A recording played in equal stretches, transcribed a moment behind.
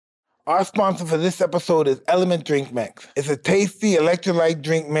Our sponsor for this episode is Element Drink Mix. It's a tasty electrolyte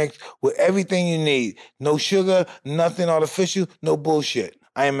drink mix with everything you need. No sugar, nothing artificial, no bullshit.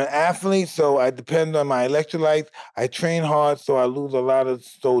 I am an athlete, so I depend on my electrolytes. I train hard, so I lose a lot of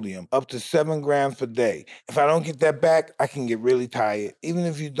sodium, up to 7 grams per day. If I don't get that back, I can get really tired. Even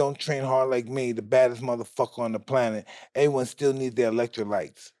if you don't train hard like me, the baddest motherfucker on the planet, everyone still needs their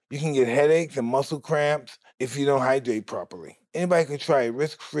electrolytes. You can get headaches and muscle cramps if you don't hydrate properly. Anybody can try it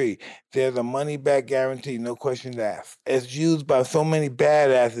risk-free. There's a money-back guarantee, no questions asked. It's used by so many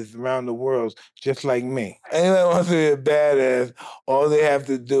badasses around the world, just like me. Anyone wants to be a badass, all they have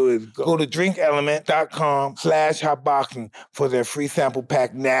to do is go to drinkelement.com/hotboxing for their free sample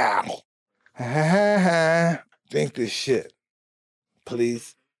pack now. Drink this shit,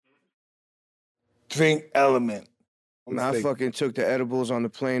 please. Drink Element. I fucking took the edibles on the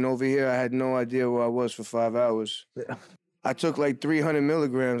plane over here. I had no idea where I was for 5 hours. I took like 300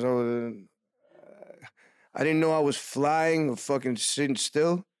 milligrams. I didn't know I was flying or fucking sitting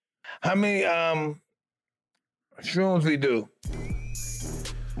still. How many shrooms we do?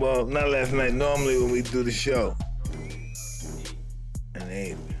 Well, not last night. Normally when we do the show. And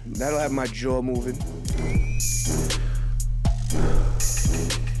 8. That'll have my jaw moving.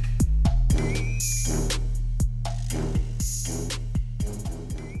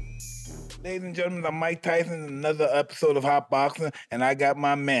 Ladies and gentlemen, I'm Mike Tyson, another episode of Hot Boxing, and I got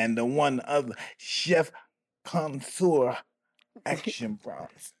my man, the one other Chef Connoisseur, Action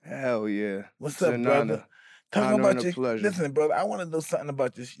Bronson. Hell yeah. What's up, brother? Talking about your pleasure. Listen, brother, I want to know something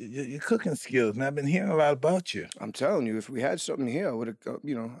about your cooking skills, man. I've been hearing a lot about you. I'm telling you, if we had something here, I would have,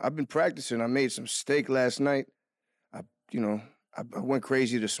 I've been practicing. I made some steak last night. I went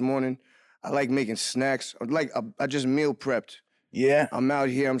crazy this morning. I like making snacks. I just meal prepped. Yeah, I'm out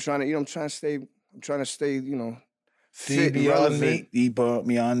here. I'm trying to stay, fit. Do you be on meat? Do you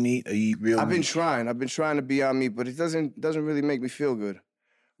be on meat or you eat real meat? I've been trying to be on meat, but it doesn't really make me feel good.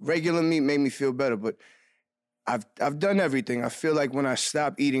 Regular meat made me feel better, but I've done everything. I feel like when I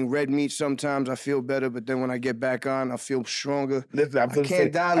stop eating red meat, sometimes I feel better, but then when I get back on, I feel stronger. Listen, I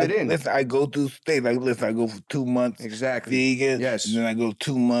can't dial it in. Listen, I go through states. I go for 2 months vegan. Yes. And then I go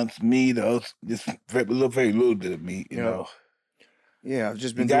 2 months meat, or just very little bit of meat, you know. Yeah, I've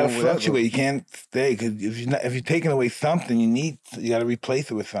just been. You gotta fluctuate. You can't stay because if you're taking away something, you gotta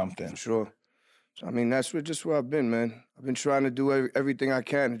replace it with something. For sure. So, I mean, that's just where I've been, man. I've been trying to do everything I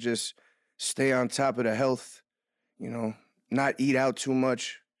can to just stay on top of the health. Not eat out too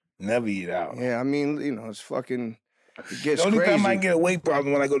much. Never eat out. Yeah, I mean, it's fucking. It gets the only crazy. time I get a weight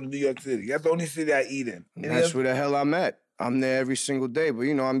problem when I go to New York City. That's the only city I eat in. That's where the hell I'm at. I'm there every single day, but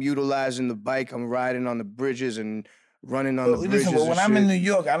I'm utilizing the bike. I'm riding on the bridges and running on the bridges. Listen, but when I'm in New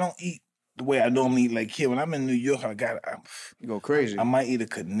York, I don't eat the way I normally eat like here. When I'm in New York, you go crazy. I might eat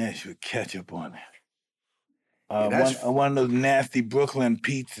a knish with ketchup on it. One of those nasty Brooklyn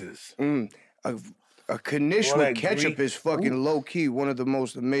pizzas. A knish with ketchup is fucking low key. One of the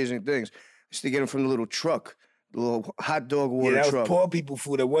most amazing things. I used to get them from the little truck, the little hot dog water truck. Yeah, that was poor people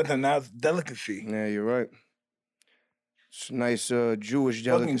food. It wasn't. Now it's delicacy. Yeah, you're right. It's a nice Jewish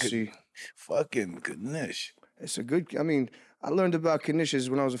delicacy. Fucking knish. It's a good. I mean, I learned about knishes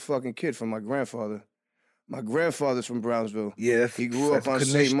when I was a fucking kid from my grandfather. My grandfather's from Brownsville. Yeah, he grew up on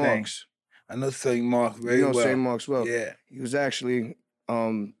St. Mark's. I know St. Mark's very well. You know St. Mark's well. Yeah. He was actually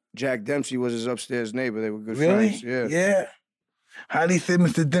Jack Dempsey was his upstairs neighbor. They were good friends. Yeah. Yeah. How do you say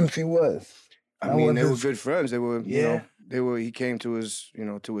Mr. Dempsey was? I mean, they were good friends. They were, he came to his,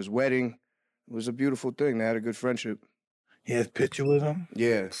 to his wedding. It was a beautiful thing. They had a good friendship. He has a picture with him?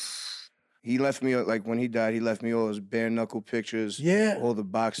 Yeah. He left me, when he died, he left me all his bare-knuckle pictures. Yeah. All the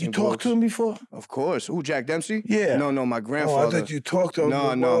boxing You talked to him before? Of course. Who, Jack Dempsey? Yeah. No, my grandfather. Oh, I thought you talked to him.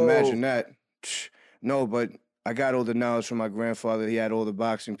 No, imagine that. No, but I got all the knowledge from my grandfather. He had all the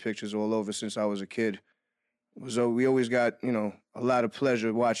boxing pictures all over since I was a kid. So we always got, a lot of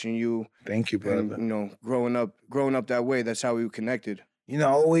pleasure watching you. Thank you, brother. And, growing up that way, that's how we were connected. I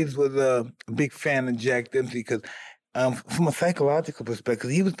always was a big fan of Jack Dempsey because from a psychological perspective,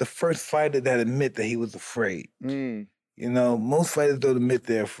 he was the first fighter that admit that he was afraid. Most fighters don't admit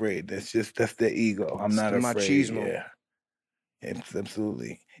they're afraid. That's their ego. I'm not afraid. Machismo. Yeah,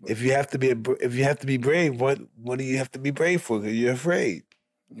 absolutely. If you have to be brave, what do you have to be brave for? Because you're afraid.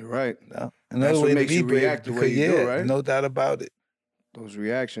 You're right. No? That's what makes you react the way you do, right? No doubt about it. Those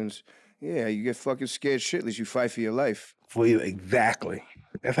reactions. Yeah, you get fucking scared shitless. You fight for your life. Exactly.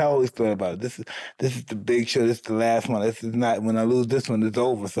 That's how I always thought about it. This is the big show. This is the last one. This is not. When I lose this one, it's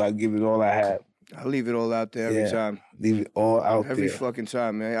over. So I give it all I have. I leave it all out there every time. Leave it all out every fucking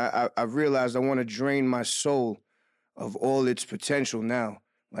time, man. I realized I want to drain my soul of all its potential now.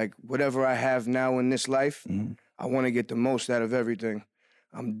 Like whatever I have now in this life, Mhm. I want to get the most out of everything.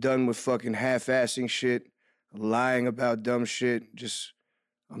 I'm done with fucking half-assing shit, lying about dumb shit. Just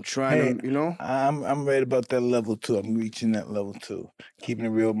I'm trying Hey, to, you know. I'm right about that level too. I'm reaching that level too. Keeping it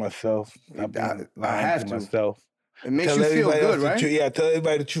real with myself. Not I, being I lying have to to. myself. It makes Tell you feel everybody else good, the right? truth. Yeah, tell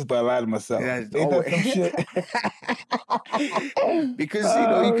everybody the truth, but I lie to myself. Yeah, Ain't that some shit? Because you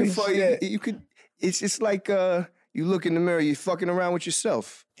know you Oh, can shit. you could. It's like you look in the mirror, you're fucking around with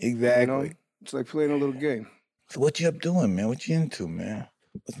yourself. You know, Exactly. it's like playing a little game. So what you up doing, man? What you into, man?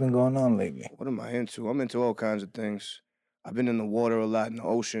 What's been going on lately? What am I into? I'm into all kinds of things. I've been in the water a lot, in the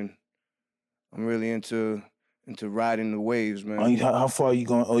ocean. I'm really into riding the waves, man. How far are you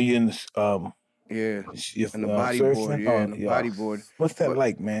going? Oh, you in the Yeah, you're, and the bodyboard. surfing? Yeah, Oh, and the yeah. bodyboard. What's that But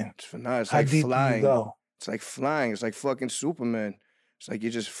like, man? it's phenomenal. It's How like deep do you flying. go? It's like flying. It's like fucking Superman. It's like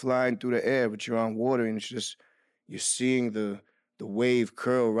you're just flying through the air, but you're on water, and it's just you're seeing the wave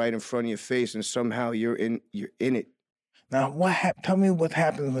curl right in front of your face, and somehow you're in it. Now, tell me what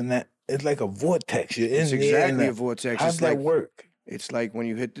happens when that, it's like a vortex. You're It's in there exactly a vortex. how's that work? It's like when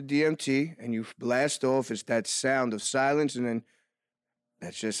you hit the DMT and you blast off. It's that sound of silence, and then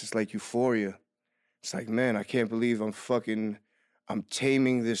it's like euphoria. It's like, man, I can't believe I'm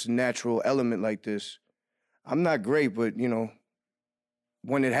taming this natural element like this. I'm not great, but you know,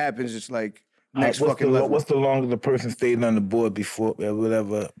 when it happens, it's like next fucking level. What's the longest the person stayed on the board before,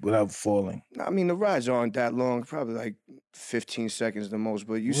 without falling? I mean, the rides aren't that long, probably like 15 seconds the most.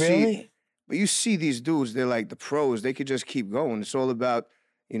 But Really? you see these dudes, they're like the pros. They could just keep going. It's all about,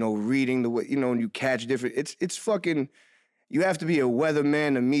 you know, reading the way, you know, and you catch different. It's fucking. You have to be a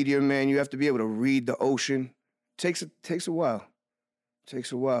weatherman, a meteor man. You have to be able to read the ocean. Takes a while.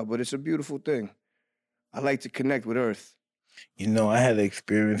 Takes a while, but it's a beautiful thing. I like to connect with Earth. You know, I had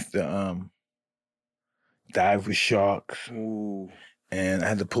experience to dive with sharks. Ooh. And I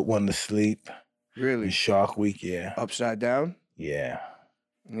had to put one to sleep. Really? In Shark Week, yeah. Upside down? Yeah.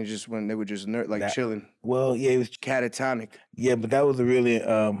 And it just when they were just chilling. Well, yeah, it was catatonic. Yeah, but that was a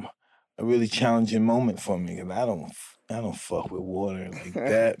really challenging moment for me because I don't fuck with water like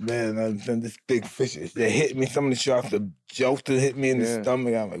that, man. I've done this big fish. They hit me. Some of the sharks, the jokes that hit me in the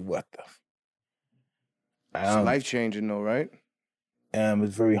stomach. I'm like, what the? It's life changing, though, right?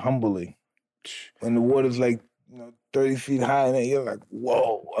 It's very humbling. When the water's like 30 feet high, and you're like,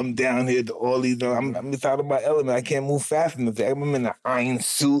 whoa! I'm down here to all these. I'm just out of my element. I can't move fast enough. I'm in an iron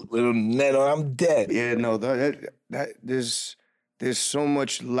suit with a net on. I'm dead. Yeah, no, there's so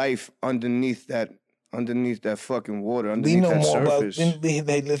much life underneath that fucking water, underneath that surface.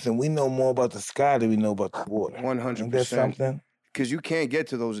 Hey, listen, we know more about the sky than we know about the water. 100%. Ain't that something? Because you can't get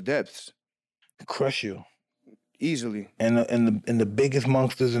to those depths. Crush you. Easily. And the biggest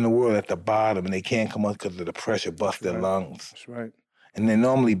monsters in the world at the bottom, and they can't come up because of the pressure bust their lungs. That's right. And they're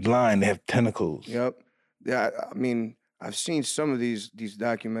normally blind. They have tentacles. Yep. Yeah, I mean, I've seen some of these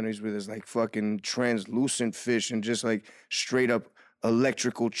documentaries where there's like fucking translucent fish and just like straight up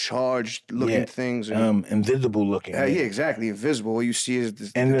electrical charged looking things. And, invisible looking. Yeah, exactly. Invisible. All you see is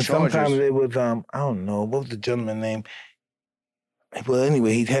the and then charges. Sometimes it was, I don't know, what was the gentleman's name? Well,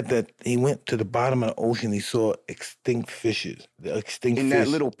 anyway, he went to the bottom of the ocean. He saw extinct fishes. The extinct in fish. that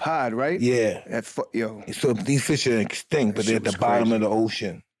little pod, right? Yeah. So these fish are extinct, but they're at the bottom of the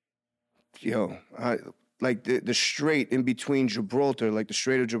ocean. Yo, like the strait in between Gibraltar, like the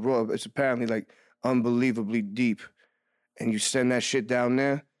Strait of Gibraltar, it's apparently like unbelievably deep. And you send that shit down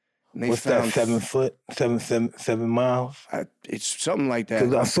there. And What's that, 7 foot? 7 miles? It's something like that.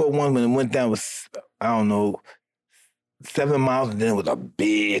 Because I saw one when it went down was, I don't know, 7 miles, and then it was a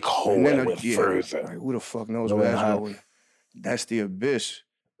big hole that went further. Like, who the fuck knows where that's going? That's the abyss.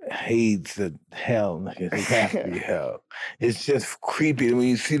 Hades of hell, nigga. It has to be hell. It's just creepy. When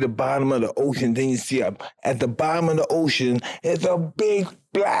you see the bottom of the ocean, then you see at the bottom of the ocean, it's a big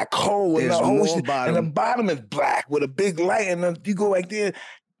black hole in the ocean. And the bottom is black with a big light. And then you go right there,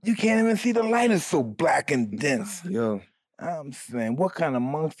 you can't even see the light. It's so black and dense. Yo. I'm saying, what kind of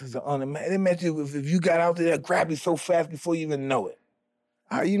monsters are on it? Imagine if you got out there, they'll grab you so fast before you even know it.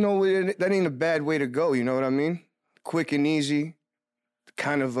 You know, that ain't a bad way to go, you know what I mean? Quick and easy.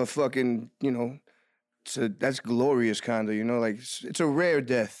 Kind of a fucking, you know, that's glorious kind of, you know, like it's a rare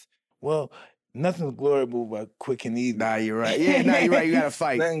death. Well, nothing's glorious but quick and easy. Nah, you're right. Yeah, nah, you're right. You gotta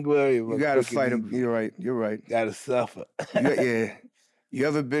fight. Nothing glorious. You gotta fight him. You're right. You're right. Gotta suffer. Yeah. You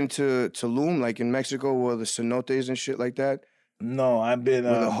ever been to Tulum, like in Mexico, or the cenotes and shit like that? No, I've been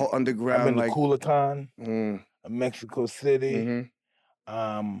the whole underground. I've been to Culiacan, Mexico City.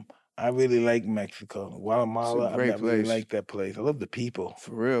 I really like Mexico. Guatemala, I really like that place. I love the people.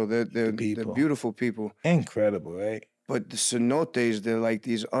 For real, they're beautiful people. Incredible, right? But the cenotes, they're like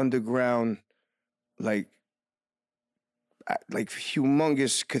these underground, like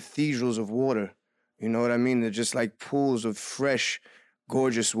humongous cathedrals of water. You know what I mean? They're just like pools of fresh,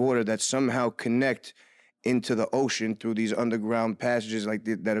 gorgeous water that somehow connect into the ocean through these underground passages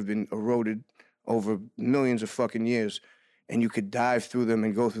that have been eroded over millions of fucking years. And you could dive through them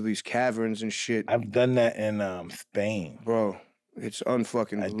and go through these caverns and shit. I've done that in Spain. Bro, it's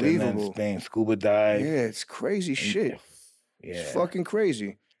unfucking I've believable. done that in Spain. Scuba dive. Yeah, it's crazy shit. Yeah. It's fucking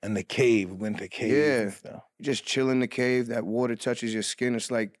crazy. And the cave, went to caves and stuff. You just chill in the cave, that water touches your skin. It's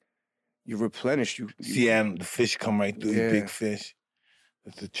like you're replenished. See, and the fish come right through, the big fish.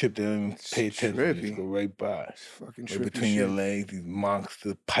 It's a trip they don't even pay attention. They just go right by. It's fucking right trippy between shit. your legs, these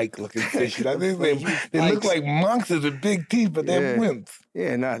monster pike-looking fish. They look like monsters with big teeth, but they're wimps.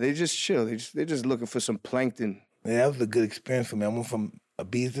 Yeah, nah, they just chill. They're just looking for some plankton. Yeah, that was a good experience for me. I went from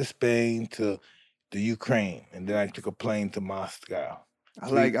Ibiza, Spain to the Ukraine, and then I took a plane to Moscow. I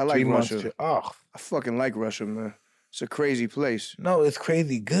like Russia. Oh, I fucking like Russia, man. It's a crazy place. No, it's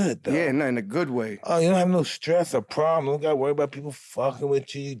crazy good, though. Yeah, no, in a good way. Oh, you don't have no stress or problem. You don't got to worry about people fucking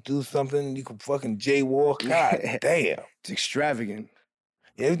with you. You do something, you can fucking jaywalk. God damn. It's extravagant.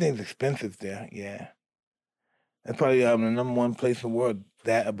 Yeah, everything's expensive there, yeah. That's probably the number one place in the world.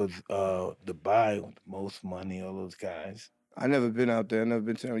 That was Dubai with the most money, all those guys. I never been out there. I never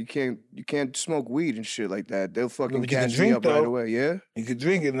been to. You can't smoke weed and shit like that. They'll fucking catch me up right away. Yeah, you can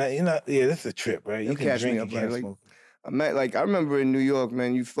drink it. You're not. Yeah, this is a trip, right? You can catch me up right away. I remember in New York,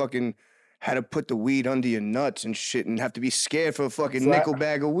 man. You fucking had to put the weed under your nuts and shit, and have to be scared for a fucking nickel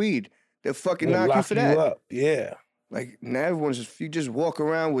bag of weed. They'll fucking knock you for that. Up. Yeah. Like now, you just walk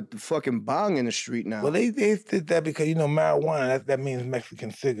around with the fucking bong in the street now. Well, they did that because marijuana. That means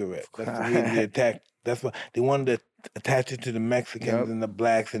Mexican cigarette. That's the reason they attacked. That's why they wanted to attach it to the Mexicans and the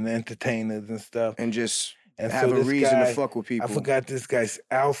blacks and the entertainers and stuff. And have a reason to fuck with people. I forgot this guy's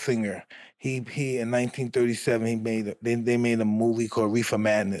Alsinger. He in 1937 they made a movie called Reefer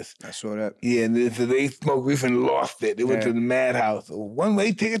Madness. I saw that. Yeah, and so they smoked reefer and lost it. They went to the madhouse.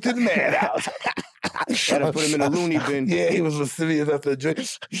 One-way ticket to the madhouse. Had to put him in a loony bin. Yeah, he was lascivious after a drink.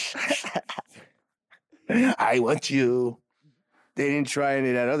 I want you. They didn't try any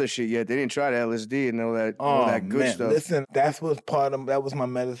of that other shit yet. They didn't try the LSD and all that good stuff. Listen, that was my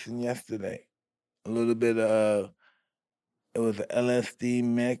medicine yesterday. A little bit of it was an LSD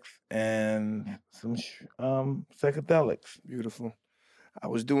mix and some psychedelics. Beautiful. I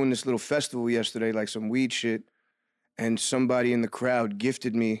was doing this little festival yesterday, like some weed shit, and somebody in the crowd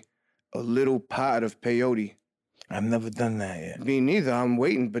gifted me a little pot of peyote. I've never done that yet. Me neither. I'm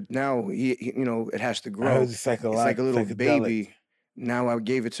waiting, but now it has to grow. I heard it's like a little baby. Now I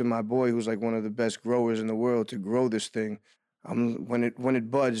gave it to my boy, who's like one of the best growers in the world, to grow this thing. When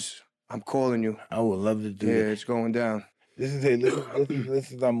it buds, I'm calling you. I would love to do it. Yeah, it's going down. This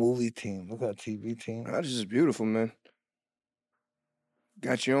is our movie team. Look at our TV team. Oh, this is beautiful, man.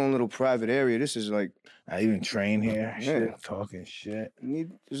 Got your own little private area. This is like... I even train here. Yeah. Shit, talking shit.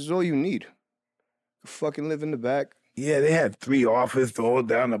 This is all you need. You fucking live in the back. Yeah, they had 3 offices all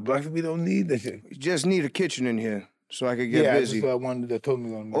down the block. We don't need this shit. You just need a kitchen in here so I could get busy. Yeah, that's what I wanted. They told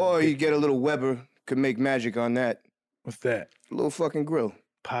me. Or you get a little Weber. Could make magic on that. What's that? A little fucking grill.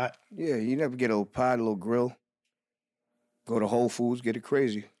 Pot? Yeah, you never get a little pot, a little grill. Go to Whole Foods, get it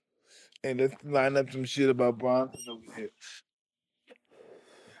crazy. Hey, let's line up some shit about Bronson over here.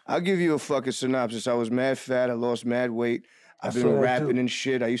 I'll give you a fucking synopsis. I was mad fat. I lost mad weight. I've been rapping and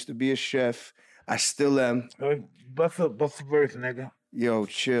shit. I used to be a chef. I still am. Bust a verse, nigga. Yo,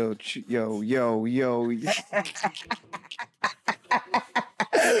 chill. Yo.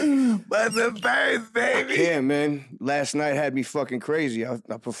 Bust a verse, baby. Yeah, man. Last night had me fucking crazy. I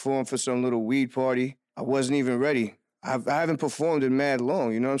performed for some little weed party. I wasn't even ready. I haven't performed in mad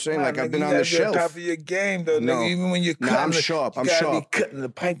long, you know what I'm saying? Like, I've been on the shelf. You're on top of your game, though, nigga. Even when you're cutting, I'm sharp. You gotta be cutting the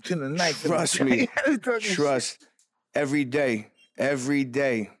pipe to the knife. Trust me. Trust. Every day,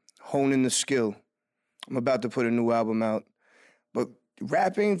 honing the skill. I'm about to put a new album out. But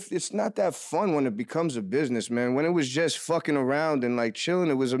rapping, it's not that fun when it becomes a business, man. When it was just fucking around and, like, chilling,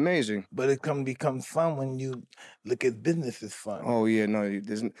 it was amazing. But it becomes fun when you look at business as fun. Oh, yeah, no, it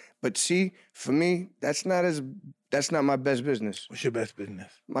isn't. But see, for me, that's not my best business. What's your best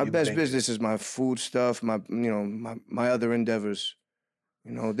business? My best business is my food stuff, my other endeavors.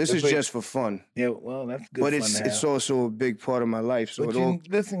 You know, this is just for fun. Yeah, well, that's good. But it's also a big part of my life. So but it all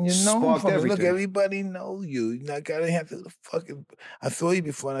listen, you know everything. Look, everybody know you. You're not gonna have to fucking. I saw you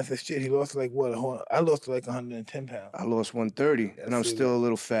before, and I said, "Shit, he lost like what? I lost like 110 pounds. I lost 130, and I'm still a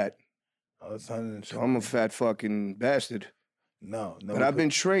little fat. Oh, it's 110. So I'm a fat fucking bastard. No. But I've been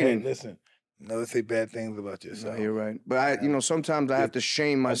training. Hey, listen. Never say bad things about No, yourself. you're right. But sometimes I have to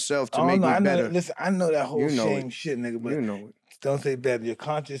shame myself to make me I know better. Listen, I know that whole You know shame it. shit, nigga, but You know it. don't say bad. Your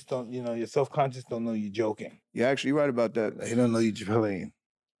conscious don't, your self-conscious don't know you're joking. You're actually right about that. They don't know you're playing.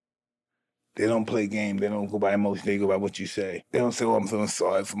 They don't play game. They don't go by emotion. They go by what you say. They don't say, "Oh, I'm feeling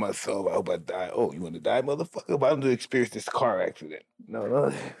sorry for myself. I hope I die." Oh, you want to die, motherfucker? Why don't you experience this car accident?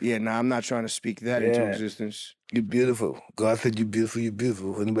 No. Yeah, I'm not trying to speak that into existence. You're beautiful. God said you're beautiful. You're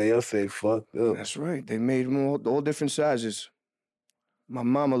beautiful. Anybody else say fuck up? That's right. They made them all different sizes. My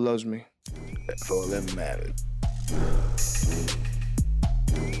mama loves me. That's all that matters.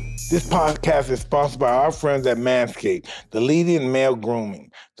 This podcast is sponsored by our friends at Manscaped, the leader in male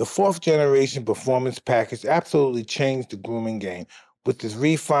grooming. The 4th generation performance package absolutely changed the grooming game. With this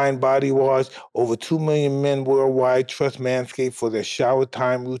refined body wash, over 2 million men worldwide trust Manscaped for their shower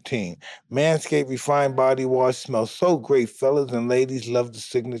time routine. Manscaped refined body wash smells so great, fellas and ladies love the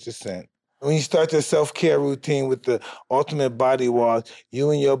signature scent. When you start your self-care routine with the ultimate body wash, you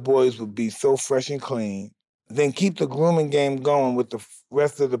and your boys will be so fresh and clean. Then keep the grooming game going with the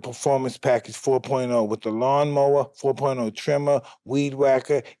rest of the performance package 4.0 with the lawnmower 4.0 trimmer, weed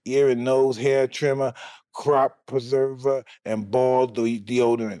whacker, ear and nose hair trimmer, crop preserver, and bald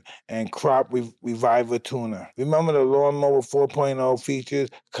deodorant, and crop reviver tuner. Remember the lawnmower 4.0 features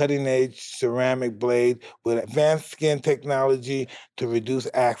cutting-edge ceramic blade with advanced skin technology to reduce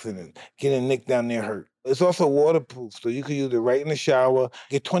accidents, getting nicked down there hurt. It's also waterproof, so you can use it right in the shower.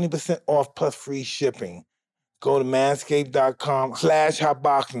 Get 20% off plus free shipping. Go to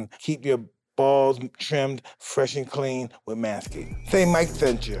manscaped.com/hotboxing. Keep your balls trimmed, fresh and clean with Manscaped. Say Mike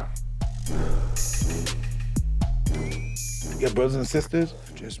sent you. You got brothers and sisters?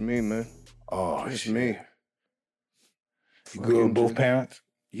 Just me, man. Oh, Just shit. me. You grew up with both parents?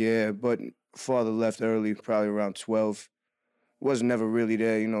 Yeah, but father left early, probably around 12. Was never really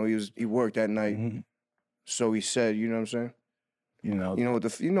there, he worked at night. Mm-hmm. So he said, you know what I'm saying? You know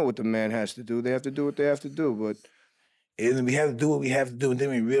what the man has to do. They have to do what they have to do, but we have to do what we have to do, and then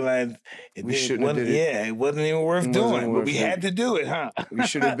we realized we shouldn't have did it. Yeah, it wasn't even worth doing, but we had to do it, huh? We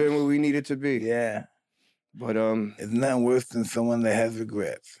should have been where we needed to be. Yeah. But it's nothing worse than someone that has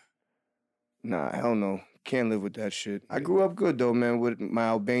regrets. Nah, hell no. Can't live with that shit. I grew up good though, man, with my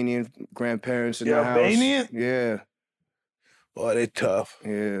Albanian grandparents in the house. Albanian? Yeah. Oh, they're tough.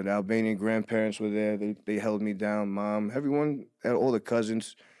 Yeah, the Albanian grandparents were there. They held me down, mom, everyone, all the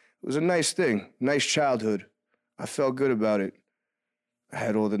cousins. It was a nice thing, nice childhood. I felt good about it. I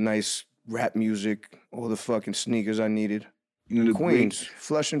had all the nice rap music, all the fucking sneakers I needed. The Queens,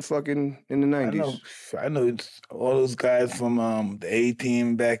 Flushing fucking in the 90s. I know it's all those guys from the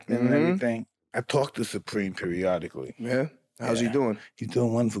A-Team back then and everything. I talk to Supreme periodically. Yeah? How's he doing? He's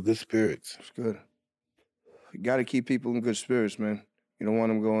doing wonderful, good spirits. That's good. You got to keep people in good spirits, man. You don't want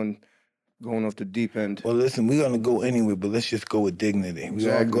them going off the deep end. Well, listen, we're going to go anywhere, but let's just go with dignity. Exactly.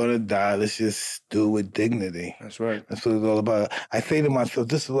 We're all going to die. Let's just do it with dignity. That's right. That's what it's all about. I say to myself,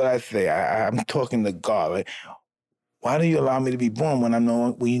 this is what I say. I'm talking to God, right? Why do you allow me to be born when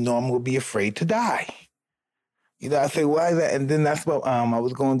you know I'm going to be afraid to die? I say, why is that? And then that's what I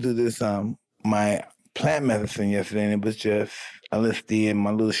was going to do this, my plant medicine yesterday, and it was just LSD and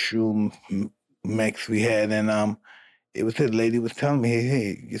my little shroom mix we had, and it was the lady was telling me,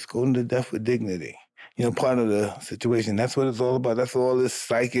 hey, just go into death with dignity. Part of the situation. That's what it's all about. That's all this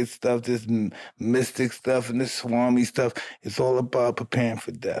psychic stuff, this mystic stuff, and this swami stuff. It's all about preparing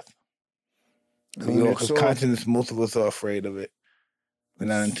for death. Because consciousness, most of us are afraid of it. We're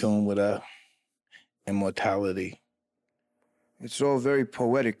not in tune with our immortality. It's all very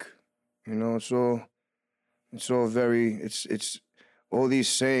poetic. It's all very, it's all these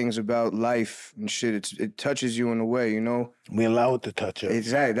sayings about life and shit. It touches you in a way, We allow it to touch us.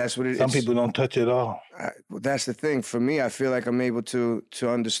 Exactly, that's what it is. Some people don't touch it at all. Well, that's the thing. For me, I feel like I'm able to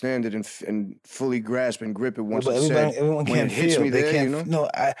understand it and fully grasp and grip it once it's said. Everyone when can't it hits feel. me They there, can't. No,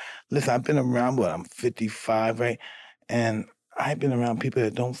 listen, I've been around, I'm 55, right? And I've been around people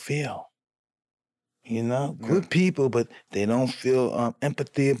that don't feel. Good people, but they don't feel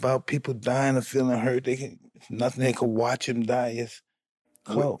empathy about people dying or feeling hurt. Nothing they can watch them die.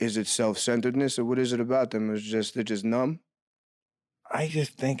 Is it self-centeredness, or what is it about them? They're just numb? I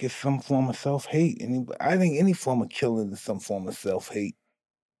just think it's some form of self-hate. I think any form of killing is some form of self-hate.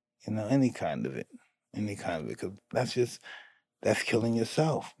 Any kind of it. Because that's killing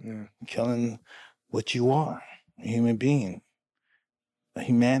yourself. Yeah. Killing what you are, a human being, a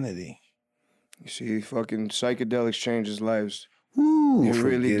humanity. You see, fucking psychedelics changes lives. Ooh, it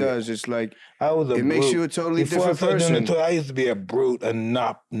really does. It's like it makes you a totally different person. I used to be a brute, a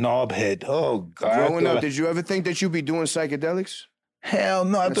knobhead. Oh God! Growing up, did you ever think that you'd be doing psychedelics? Hell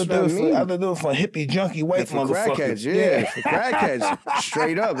no, I That's thought what I mean. I thought they were for hippie junkie white For motherfuckers. crackheads, yeah, for crackheads.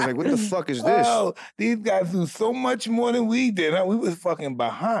 Straight up. It's like, what the fuck is this? Oh, these guys do so much more than we did, huh? We was fucking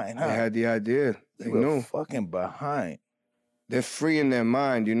behind, huh? They had the idea. They we were knew. fucking behind. They're free in their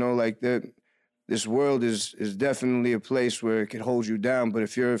mind, you know, like this world is definitely a place where it can hold you down. But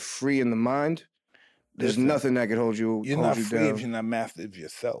if you're free in the mind, there's nothing that can hold you You're not free down. if you're not master of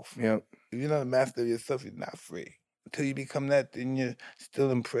yourself. Yeah. If you're not a master of yourself, you're not free. Until you become that, then you're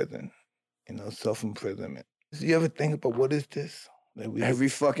still in prison. You know, self-imprisonment. Do you ever think about what is this? Every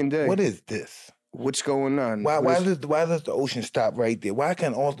fucking day. What is this? What's going on? Why does the ocean stop right there? Why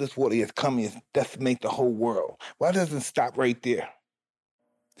can't all this water that's coming decimate the whole world? Why doesn't it stop right there?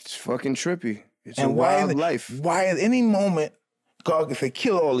 It's fucking trippy. It's a wild life. Why at any moment God can say,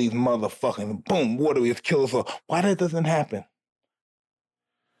 kill all these motherfuckers, and boom, water is kill us all. Why that doesn't happen?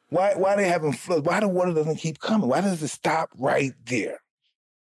 Why they having floods? Why the water doesn't keep coming? Why does it stop right there?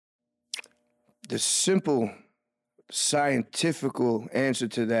 The simple scientifical answer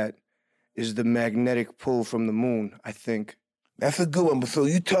to that is the magnetic pull from the moon, I think. That's a good one. But so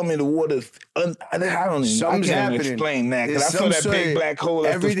you tell me the water's I don't even. I can't even explain that because I saw that big black hole.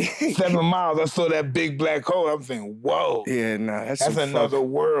 Every 7 miles, I saw that big black hole. I'm saying, whoa. Yeah, nah, that's another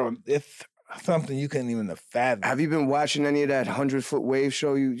world. It's something you can't even fathom. Have you been watching any of that 100-foot wave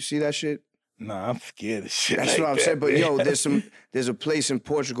show? You see that shit? Nah, I'm scared of shit. That's like what I'm that, saying. But man. yo, there's a place in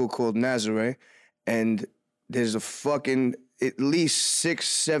Portugal called Nazaré, and there's a fucking at least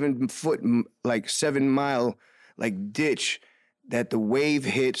 6-7 foot, like 7 mile, like ditch that the wave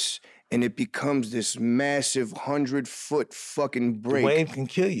hits and it becomes this massive 100-foot fucking break. The wave can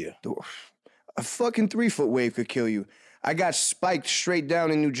kill you. A fucking 3-foot wave could kill you. I got spiked straight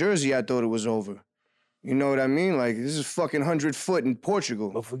down in New Jersey. I thought it was over. You know what I mean? Like, this is fucking 100 foot in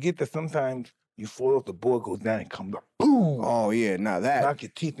Portugal. But forget that sometimes you fall off, the board goes down and comes up. Boom! Oh, yeah, now that. Knock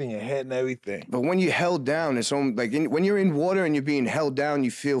your teeth in your head and everything. But when you're held down, it's only, like, when you're in water and you're being held down,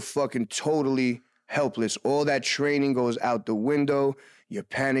 you feel fucking totally helpless. All that training goes out the window. You're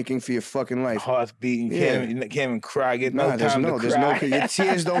panicking for your fucking life. Heart's beating. You can't even cry. Get no time to cry. Your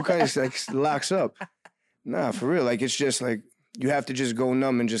tears don't come. It's like locks up. Nah, for real. Like, it's just like, you have to just go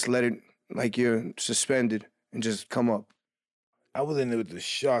numb and just let it, like you're suspended and just come up. I was in there with the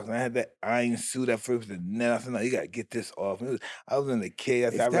sharks, and I had that iron suit at first, the net. I said, no, you got to get this off. I was in the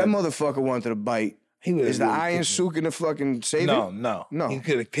chaos. If that motherfucker wanted to bite, is the iron suit gonna fucking save it? No. He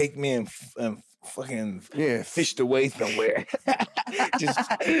could have taken me and fucking fished away somewhere.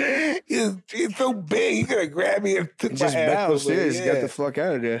 He's so big. He could have grabbed me and took my ass away. Just got the fuck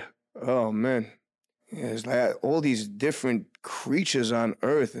out of there. Oh, man. Yeah, it's like all these different creatures on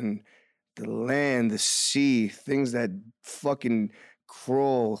Earth and the land, the sea, things that fucking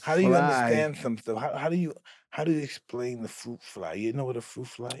crawl, How do you understand some stuff? How do you explain the fruit fly? You know what a fruit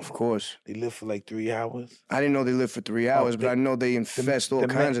fly is? Of course. They live for like 3 hours? I didn't know they lived for 3 hours, but I know they infest all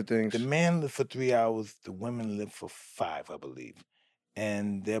kinds of things. The man live for 3 hours, the women live for 5, I believe.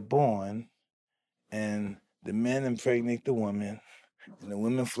 And they're born, and the men impregnate the woman, and the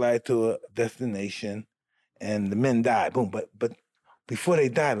women fly to a destination, and the men die. Boom. But before they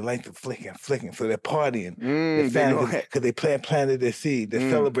die, the lights are flicking. So they're partying. Because they planted their seed. They're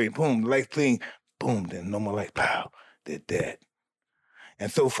celebrating. Boom. The lights playing. Boom. Then no more light. Pow. They're dead.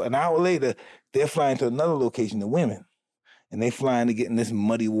 And so for an hour later, they're flying to another location, the women. And they flying to get in this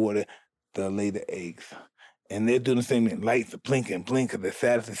muddy water to lay the eggs. And they're doing the same thing. Lights are blinking. They're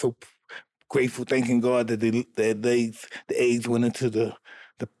sad. They're so grateful, thanking God that the eggs went into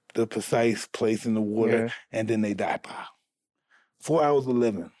the precise place in the water, and then they die. Pow. 4 hours of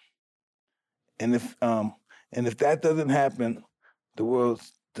living. And if that doesn't happen, the world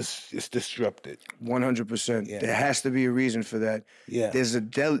is disrupted. 100%. Yeah. There has to be a reason for that. Yeah. There's a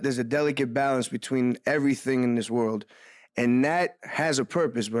delicate balance between everything in this world, and that has a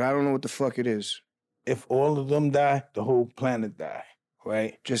purpose, but I don't know what the fuck it is. If all of them die, the whole planet die,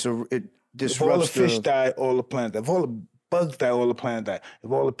 right? It disrupts. If all the fish die, all the planet die. If all the bugs die, all the planet die. If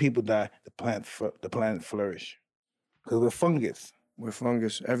all the people die, the planet flourish. Because we're fungus. We're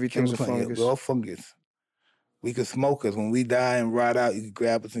fungus. Everything's a fungus. We're all fungus. We could smoke us. When we die and rot out, you could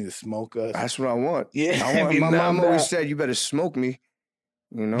grab us and you smoke us. That's what I want. Yeah. My mom always said, you better smoke me.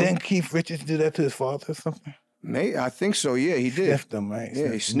 You know? Didn't Keith Richards do that to his father or something? I think so, yeah, he did. Sniffed him, right?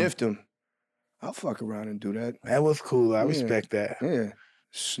 Yeah, he sniffed him. I'll fuck around and do that. That was cool. I respect that. Yeah.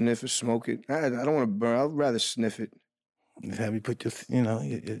 Sniff it, smoke it. I don't want to burn. I'd rather sniff it. Just have you put your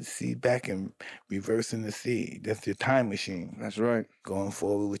seed back and reversing the seed. That's your time machine. That's right. Going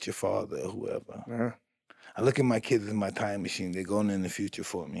forward with your father or whoever. Uh-huh. I look at my kids as my time machine. They're going in the future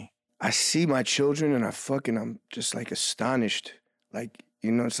for me. I see my children and I'm just like astonished. Like,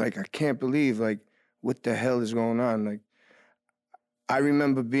 you know, it's like, I can't believe, like, what the hell is going on? Like, I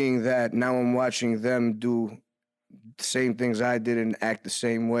remember being that. Now I'm watching them do the same things I did and act the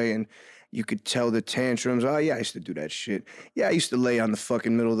same way. And you could tell the tantrums. Oh, yeah, I used to do that shit. Yeah, I used to lay on the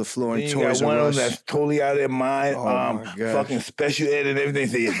fucking middle of the floor in Then you got Toys one R of Us. them that's totally out of their mind. Oh, my gosh. Fucking special ed and everything.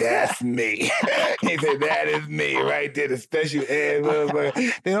 Say, yeah, that's me. He said, that is me right there, the special ed.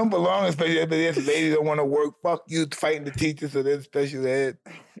 They don't belong in special ed, but this lady don't want to work. Fuck you, fighting the teacher, so they're special ed.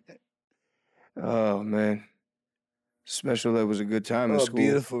 Oh, man. Special ed was a good time in school.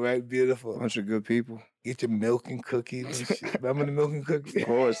 Beautiful, right? Beautiful. Bunch of good people. Get your milk and cookies and shit. Remember the milk and cookies? Of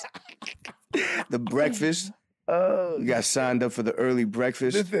course. The breakfast. You got signed up for the early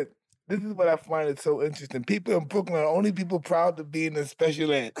breakfast. Listen, this is what I find it so interesting. People in Brooklyn are only people proud to be in the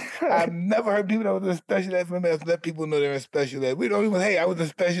special ed. I've never heard people that was in special ed from us let people know they're in special ed. We don't even, hey, I was in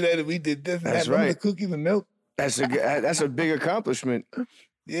special ed and we did this and That's that. Remember right. the cookies and milk? That's a big accomplishment.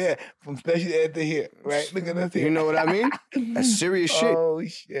 Yeah, from special ed to here, right? Look at us here. You know what I mean? That's serious shit. Oh,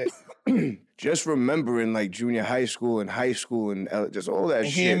 shit. Just remembering like junior high school and just all that And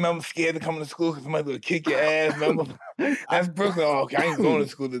shit. you didn't remember scared to come to school because somebody's going to kick your ass, remember? That's Brooklyn. Oh, okay, I ain't going to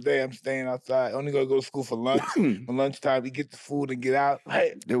school today. I'm staying outside. Only going to go to school for lunch. When lunchtime, we get the food and get out.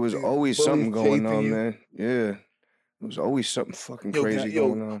 Hey, There was always bullies something going chasing on, you. man. Yeah. There was always something fucking crazy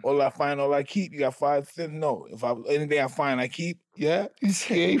going on. All I find, all I keep. You got 5 cents? No. If anything I find, I keep. Yeah? You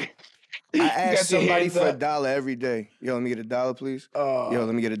scared? I ask got your somebody hands for up. $1 every day. Yo, let me get $1, please. Yo,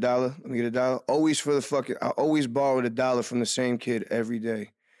 let me get $1. Let me get $1. Always for the fucking. I always borrowed $1 from the same kid every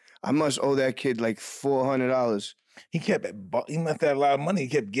day. I must owe that kid like $400. He must have a lot of money. He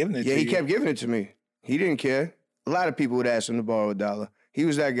kept giving it to Yeah, you. he kept giving it to me. He didn't care. A lot of people would ask him to borrow $1. He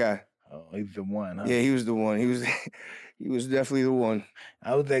was that guy. Oh, he's the one, huh? Yeah, he was the one. He was definitely the one.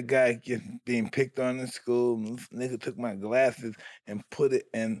 I was that guy being picked on in school. Nigga took my glasses and put it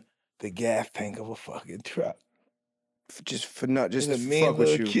in the gas tank of a fucking truck. Just to He's a mean fuck with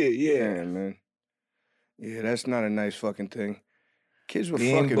little you. kid, yeah. Damn, man. Yeah, that's not a nice fucking thing. Kids were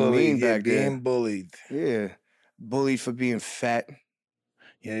Being fucking bullied, mean back being then. bullied. Yeah. Bullied for being fat.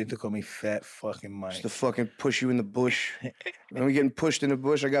 Yeah, they took on me fat fucking Mike. Just to fucking push you in the bush. When we getting pushed in the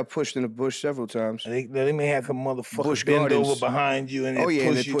bush, I got pushed in the bush several times. They may have some motherfucker Bush bend gardens. over behind you and Oh they yeah,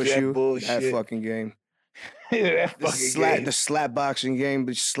 and push they you. push That you. bullshit. That fucking game. Yeah, that The fucking game. the slap boxing game,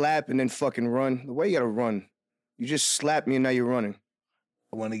 but slap and then fucking run. The way you gotta run. You just slap me and now you're running.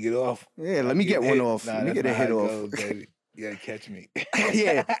 I want to get off. Yeah, let me get one off. Nah, Let me that's get a not hit how it off. goes, baby. You gotta catch me.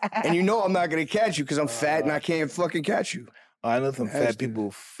 Yeah, and you know I'm not gonna catch you because I'm fat and I can't fucking catch you. I know some It has fat to.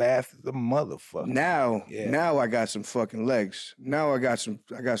 people fast as a motherfucker. Now I got some fucking legs. Now I got some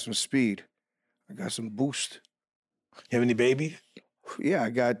speed. I got some boost. You have any babies? Yeah, I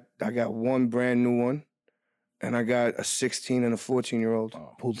got one brand new one, and I got a 16 and a 14-year-old.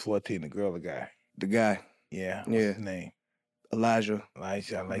 Who's 14, the girl or guy? The guy, Yeah. What's Yeah. his name? Elijah.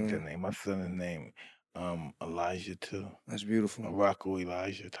 Elijah. I like that name. My son's name, Elijah too. That's beautiful. Rocco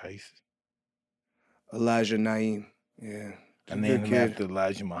Elijah Tyson. Elijah Naeem. Yeah. I He's a named good him kid. after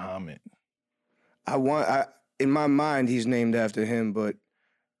Elijah Muhammad. In my mind, he's named after him, but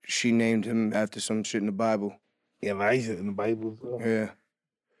she named him after some shit in the Bible. Elijah in the Bible. as well. Yeah.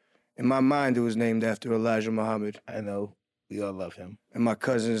 In my mind, it was named after Elijah Muhammad. I know. We all love him. And my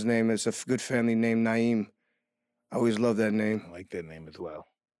cousin's name is a good family name, Naeem. I always loved that name. I like that name as well.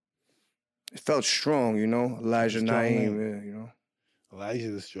 It felt strong, you know? Elijah Strong Naeem, name. yeah, you know?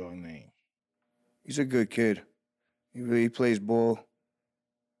 Elijah's a strong name. He's a good kid. He plays ball.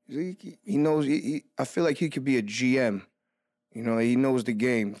 He knows, I feel like he could be a GM. You know, he knows the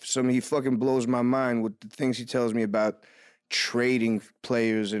game. He fucking blows my mind with the things he tells me about trading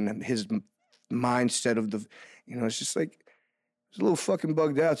players and his mindset of the, you know, it's just like, it's a little fucking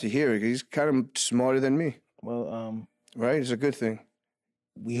bugged out to hear it. He's kind of smarter than me, Well, right? It's a good thing.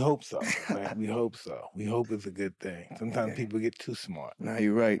 we hope so. Right? We hope so. We hope it's a good thing. Sometimes people get too smart. Nah,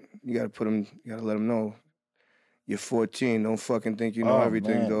 you're right. You gotta let them know. You're 14. Don't fucking think you know Oh,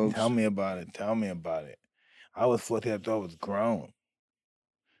 everything, man. dogs. Tell me about it. Tell me about it. I was 14. I thought I was grown.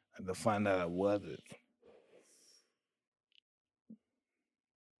 I had to find out I wasn't.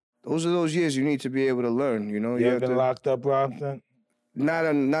 Those are those years you need to be able to learn, you know? You ever have been to, locked up, Bronson? not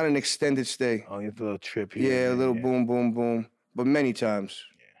an extended stay. Oh, it's a little trip here. Yeah, a and little there. boom, boom, boom. But many times.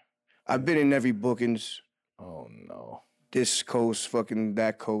 Yeah. I've been in every bookings. Oh, no. This coast, fucking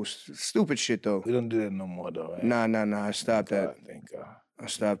that coast. Stupid shit, though. We don't do that no more, though, right? Nah. I stopped that. Thank God. I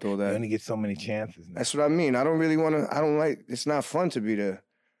stopped all You that. only get so many chances now. That's what I mean. I don't really want to, I don't like, it's not fun to be there.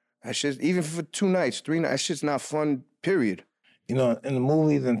 That shit, even for 2 nights, 3 nights, that shit's not fun, period. You know, in the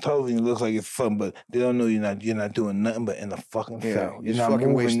movies and television, it looks like it's fun, but they don't know you're not doing nothing but in a fucking cell. You're not fucking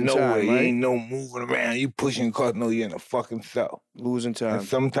moving wasting nowhere. time, You right? ain't no moving around. You pushing cars. No, you're in a fucking cell. Losing time. And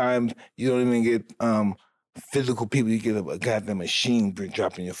sometimes you don't even get physical people. You get a goddamn machine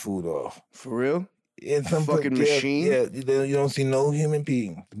dropping your food off. For real? In some fucking machine? Yeah, you don't see no human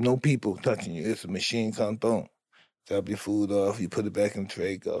being, no people touching you. It's a machine come boom. Drop your food off. You put it back in the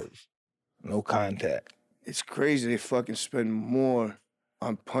tray. It goes. No contact. It's crazy. They fucking spend more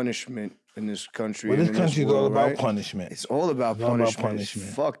on punishment in this country. Well, this country's world, all about right? punishment. It's all about punishment. It's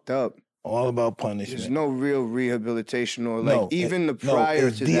fucked up. All about punishment. There's no real rehabilitation or even the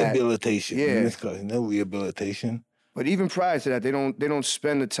prior to that. Rehabilitation. In this country, no rehabilitation. But even prior to that, they don't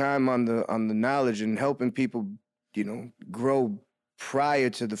spend the time on the knowledge and helping people, grow prior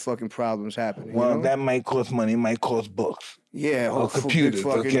to the fucking problems happening. Well, that might cost money. It might cost books. Yeah, or computers.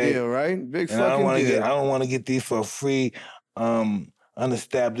 Big fucking deal, right? Big and fucking deal. I don't want to get these for free,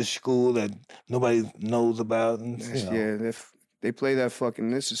 unestablished school that nobody knows about. And, yeah, they play that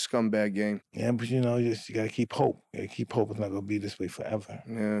fucking. This is scumbag game. Yeah, but you gotta keep hope. You gotta keep hope. It's not gonna be this way forever.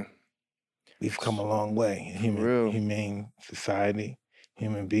 Yeah. We've come a long way. Humane society,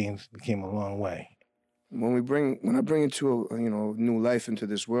 human beings became a long way. When I bring into a new life into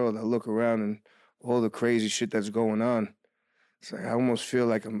this world, I look around and all the crazy shit that's going on. It's like I almost feel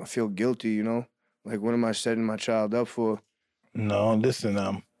like I feel guilty, Like what am I setting my child up for? No, listen,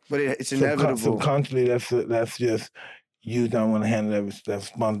 but it's inevitable. Subconsciously, that's just you don't want to handle that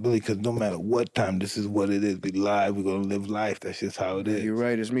responsibility because no matter what time, this is what it is. We live, we're gonna live life. That's just how it is. You're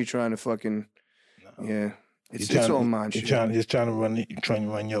right. It's me trying to fucking It's all mine shit. You're trying to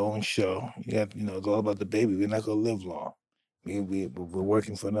run your own show. You got, it's all about the baby. We're not gonna live long. We're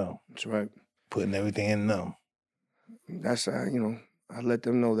working for them. That's right. Putting everything in them. That's I let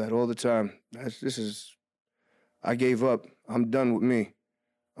them know that all the time. I gave up. I'm done with me.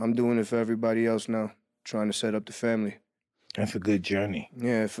 I'm doing it for everybody else now. Trying to set up the family. That's a good journey.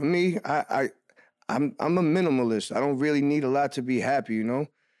 Yeah, for me, I'm a minimalist. I don't really need a lot to be happy,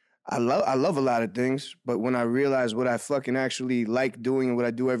 I love a lot of things, but when I realize what I fucking actually like doing and what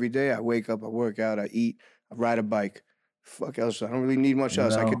I do every day, I wake up, I work out, I eat, I ride a bike. Fuck else. I don't really need much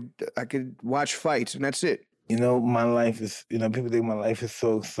else. I could watch fights and that's it. My life is, people think my life is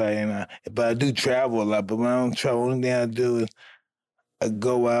so exciting. But I do travel a lot. But when I don't travel, the only thing I do is I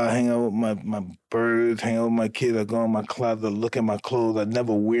go out, hang out with my birds, hang out with my kids. I go in my closet, look at my clothes. I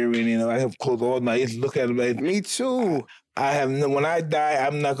never wear any. I have clothes all night. I just look at them. Like, me too. When I die,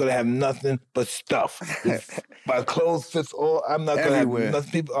 I'm not gonna have nothing but stuff. My clothes fits all. I'm not gonna have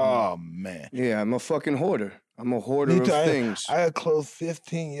nothing. People, oh man. Yeah, I'm a fucking hoarder. I'm a hoarder of things. I got clothes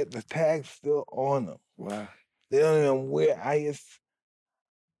 15, yet the tag's still on them. Wow. They don't even wear.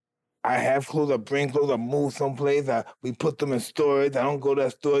 I have clothes. I bring clothes. I move someplace. We put them in storage. I don't go to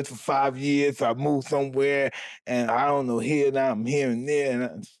that storage for 5 years. So I move somewhere, and I don't know here now. I'm here and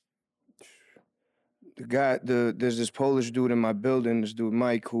there. There's this Polish dude in my building. This dude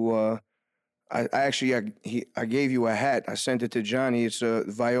Mike, who I gave you a hat. I sent it to Johnny. It's a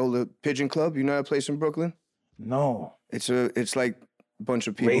Viola Pigeon Club. You know that place in Brooklyn? No. It's like a bunch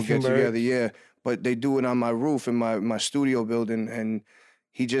of people get together. Yeah, but they do it on my roof in my studio building, and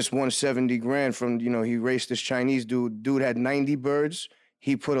he just won $70,000 from he raced this Chinese dude. Dude had 90 birds.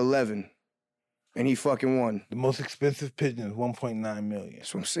 He put 11. And he fucking won. The most expensive pigeon is $1.9 million.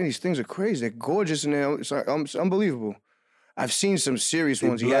 That's what I'm saying. These things are crazy. They're gorgeous and it's unbelievable. I've seen some serious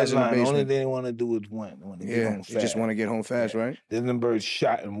ones he has in the basement. The only thing they want to do is win. Get home fast. They just want to get home fast, right? Then the birds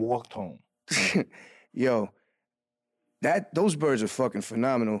shot and walked home. Yo, those birds are fucking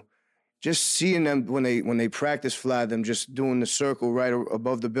phenomenal. Just seeing them when they practice fly them, just doing the circle right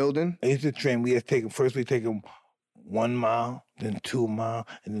above the building. I used to train. We take them 1 mile, then 2 miles,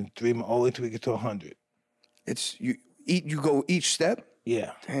 and then 3 miles, all the way till we get to 100. You go each step?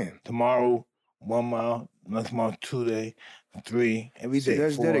 Yeah. Damn. Tomorrow, 1 mile, next tomorrow, 2 days, 3, every day.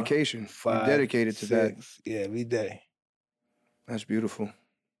 That's 4, dedication. 5, You're dedicated to 6, that. Yeah, every day. That's beautiful.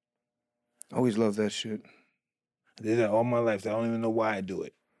 I always love that shit. I did that all my life. I don't even know why I do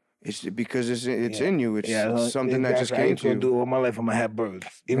it. It's because it's in you. It's something that just came to you. I do all my life. I'm gonna have birds,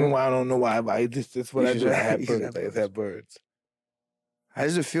 even when I don't know why. But that's what I do. I have birds. I have birds. How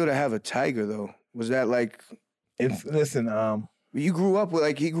does it feel to have a tiger, though? Was that like? Listen. You grew up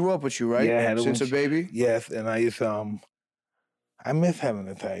with he grew up with you, right? Yeah, since a baby. Yes, and I used I miss having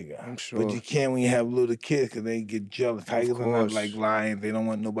a tiger. I'm sure. But you can't when you have little kids because they get jealous. Tigers are not like lions. They don't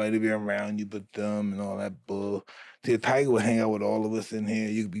want nobody to be around you but them and all that bull. See, a tiger would hang out with all of us in here.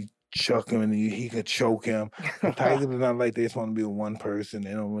 You could be chucking him and he could choke him. The tigers are not like they just want to be with one person. They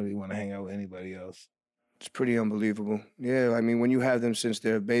don't really want to hang out with anybody else. It's pretty unbelievable. Yeah, I mean, when you have them since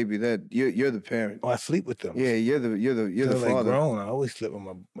they're a baby, that you're the parent. Oh, I sleep with them. Yeah, you're the They're father. grown. I always sleep with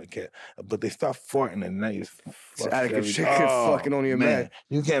my cat, but they start farting at night. It's out of control. Fucking only imagine.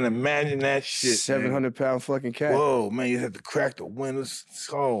 You can't imagine that shit. 700-pound fucking cat. Whoa, man! You have to crack the windows.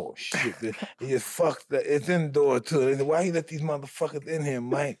 Oh shit! He just fucked that. It's indoor too. They said, why you let these motherfuckers in here,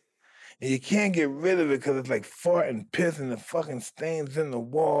 Mike? And you can't get rid of it because it's like farting, piss, and the fucking stains in the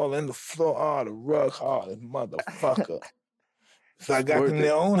wall, in the floor. Oh, the rug, oh, this motherfucker. So I got them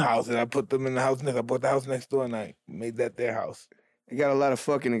their own house, and I put them in the house next. I bought the house next door, and I made that their house. They got a lot of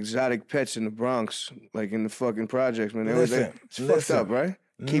fucking exotic pets in the Bronx, like in the fucking projects, man. It's fucked up, right?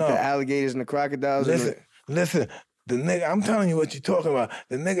 Keep the alligators and the crocodiles. Listen. The nigga, I'm telling you what you're talking about.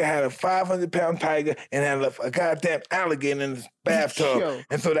 The nigga had a 500-pound tiger and had a goddamn alligator in his bathtub.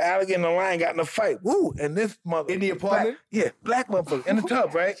 And so the alligator and the lion got in a fight. Woo! And this mother... In the apartment? Black motherfucker. In the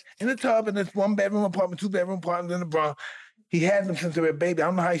tub, right? In the tub, in this 1-bedroom apartment, 2-bedroom apartment in the Bronx. He had them since they were a baby. I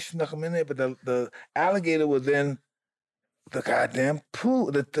don't know how he snuck them in there, but the alligator was in the goddamn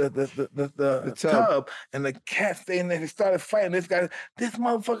pool, the tub, and the cat stayed in there. He started fighting. This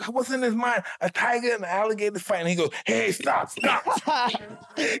motherfucker, what's in his mind? A tiger and an alligator fighting. He goes, hey, stop.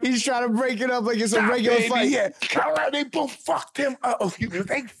 He's trying to break it up like it's a regular fight. Yeah, they both fucked him up. Oh, excuse me,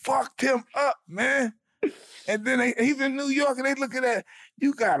 they fucked him up, man. And then he's in New York, and they look at that.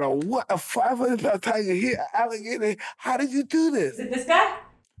 You got a 500-pound tiger here, an alligator. How did you do this? Is it this guy?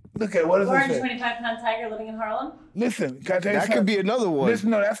 Look at what is this? 425-pound tiger living in Harlem. Listen, can I tell you that could be another one. Listen,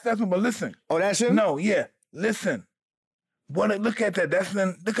 no, that's one. But listen. Oh, that's him? No, yeah. Listen. Look at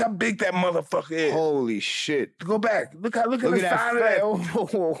that. Look how big that motherfucker is. Holy shit! Go back. Look at the side of that.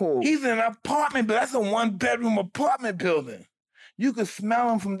 Oh. He's in an apartment, but that's a 1-bedroom apartment building. You could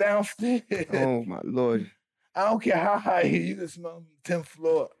smell him from downstairs. Oh my Lord! I don't care how high he is. You can smell him from 10th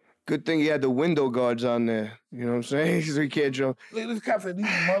floor. Good thing he had the window guards on there. You know what I'm saying? So he can't jump. Look, this cop said, these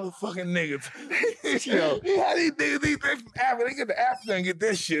motherfucking niggas. Yo, how these niggas, they from Africa. They get to Africa and get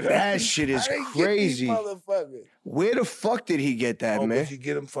this shit. That shit is crazy. Motherfuckers. Where the fuck did he get that, man? You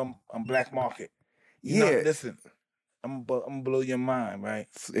get them from black market. Yeah. Listen, I'm gonna blow your mind, right?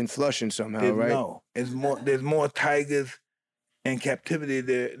 In Flushing somehow, right? No, there's more tigers in captivity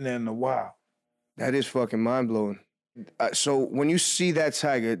there than in the wild. That is fucking mind blowing. So when you see that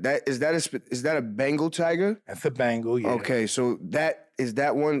tiger, is that a Bengal tiger? That's a Bengal, yeah. Okay, so that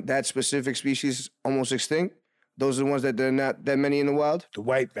specific species almost extinct? Those are the ones that there are not that many in the wild? The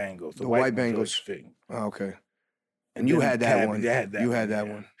white Bengals. The white Bengals. Oh, okay. And you had that one. You had that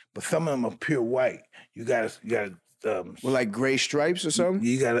one. But some of them are pure white. You gotta with like gray stripes or something?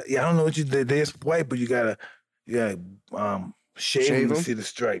 I don't know what you did. They're white, but you gotta shave them to see the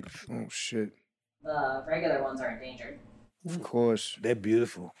stripes. Oh shit. The regular ones are endangered. Of course. They're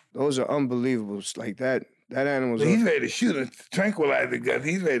beautiful. Those are unbelievable. It's like that animal's... He's ready to shoot a tranquilizer gun.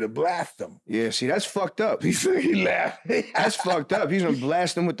 He's ready to blast them. Yeah, see, that's fucked up. He laughed. That's fucked up. He's gonna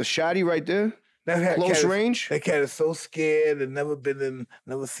blast them with the shotty right there. Close range. That cat is so scared and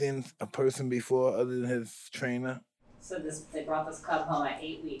never seen a person before other than his trainer. So they brought this cub home at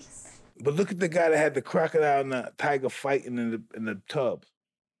 8 weeks. But look at the guy that had the crocodile and the tiger fighting in the tub.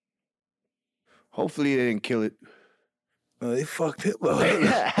 Hopefully they didn't kill it. No, they fucked him up.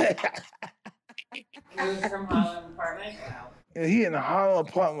 Moved from Harlem apartment? Wow. Yeah, he in a Harlem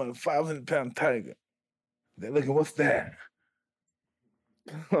apartment with a 500-pound tiger. They're looking, what's that?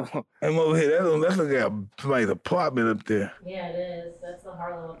 I'm over here, that's like somebody's apartment up there. Yeah, it is. That's the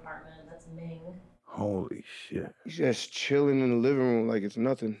Harlem apartment. That's Ming. Holy shit. He's just chilling in the living room like it's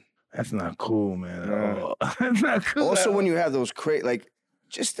nothing. That's not cool, man. Oh, that's not cool. Also, when you have those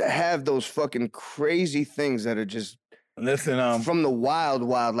just to have those fucking crazy things that are just from the wild,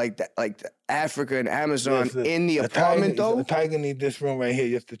 like the Africa and Amazon in the apartment, though. The tiger needs this room right here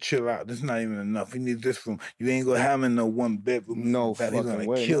just to chill out. This is not even enough. He needs this room. You ain't gonna have him in no 1-bedroom. No fucking He's gonna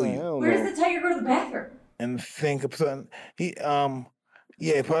way. kill you. Where does the tiger go to the bathroom? And think of something.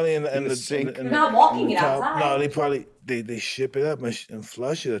 Probably in the sink. They're not walking it outside. No, they ship it up and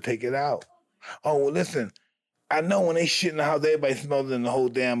flush it or take it out. Oh, well, listen. I know when they shit in the house, everybody smells it in the whole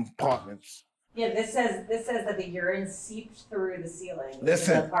damn apartments. Yeah, this says that the urine seeped through the ceiling.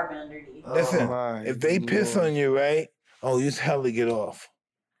 Listen, the apartment underneath. Listen, if they piss on you, right? Oh, you just hell to get off.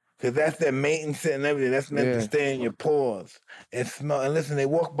 Because that's that maintenance scent and everything. That's meant to stay in your pores and smell. And listen, they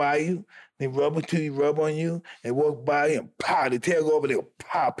walk by you, they rub on you, they walk by you, and pow, they tear over, they go,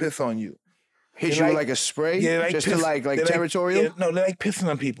 pow, piss on you. Hit you like a spray? Yeah, just to like territorial? No, they like pissing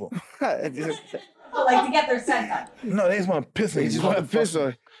on people. Oh, like to get their scent on you. No, they just want to piss on you. They just want to piss on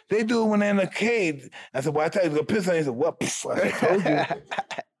you. They do it when they're in a cage. I said, well, I tell you to go piss on you. He said, what? I told you. They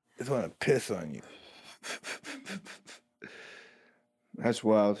just want to piss on you. That's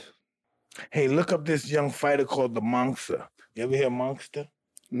wild. Hey, look up this young fighter called the Monster. You ever hear Monster?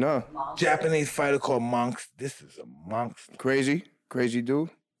 No. Japanese fighter called Monster. This is a monster. Crazy dude.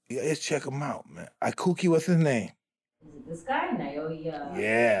 Yeah, let's check him out, man. Ikuki, what's his name? Is it this guy? Naoya.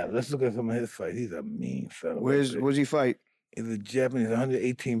 Yeah, let's look at some of his fights. He's a mean son of a bitch. Where's he fight? He's a Japanese,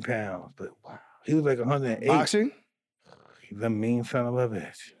 118 pounds, but wow, he was like 108. Boxing? He's a mean son of a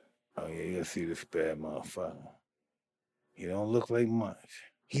bitch. Oh yeah, you'll see this bad motherfucker. He don't look like much.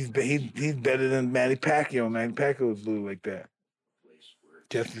 He's better than Manny Pacquiao. Manny Pacquiao was little like that.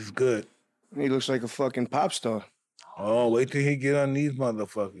 Just as good. He looks like a fucking pop star. Oh, wait till he get on these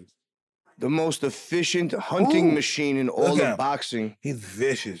motherfuckers. The most efficient hunting machine in all Look at of him. boxing. He's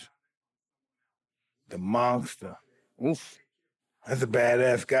vicious. The Monster. Oof. That's a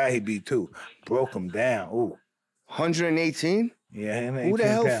badass guy he beat too. Broke him down. Ooh. 118? Yeah, Who the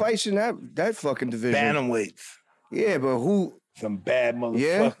hell fights in that fucking division? Bantamweights. Yeah, but who? Some bad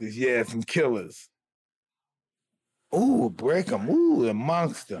motherfuckers. Yeah, some killers. Ooh, break him. Ooh, the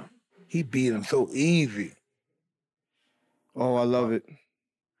Monster. He beat him so easy. Oh, I love it.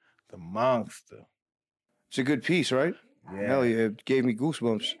 The Monster. It's a good piece, right? Yeah. Hell yeah, it gave me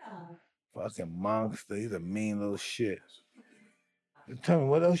goosebumps. Fucking Monster. He's a mean little shit. Tell me,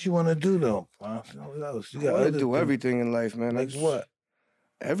 what else you want to do, though? What else? You I want to do everything in life, man. Like what?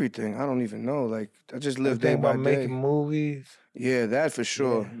 Everything. I don't even know. Like, I just live Think day by about day. making movies? Yeah, that for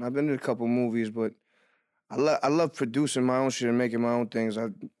sure. Yeah. I've been in a couple movies, but I love producing my own shit and making my own things.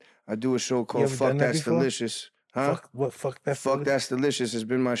 I do a show called ever Fuck done that That's before? Delicious. Huh? Fuck That's Fuck That's Delicious has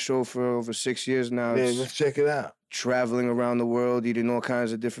been my show for over 6 years now. Yeah, It's let's check it out. traveling around the world, eating all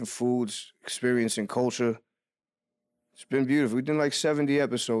kinds of different foods, experiencing culture. It's been beautiful. We've done like 70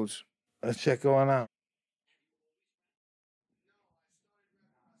 episodes. Let's check one out.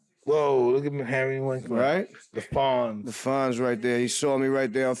 Whoa, look at me, Harry Winkler. Right? The Fawns. The Fonz right there. He saw me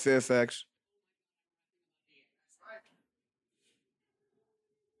right there on Fairfax.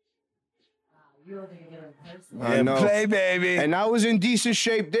 You don't think you get in person? Yeah, I know. play, baby. And I was in decent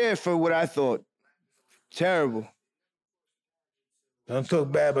shape there for what I thought. Terrible. Don't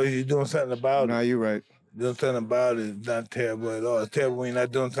talk bad about you doing something about Nah, it. you're right. Doing something about it is not terrible at all. It's terrible when you're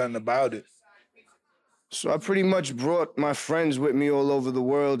not doing something about it. So I pretty much brought my friends with me all over the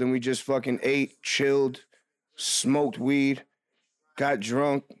world, and we just fucking ate, chilled, smoked weed, got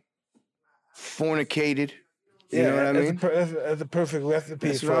drunk, fornicated. You know what I mean? That's a perfect recipe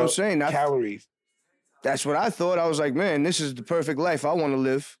That's for what I'm saying. calories. That's what I thought. I was like, man, this is the perfect life I want to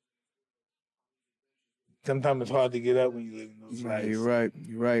live. Sometimes it's hard to get up when you live in those Nah, lives. you're right.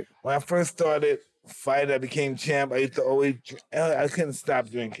 You're right. When I first started fighting, I became champ. I used to always I couldn't stop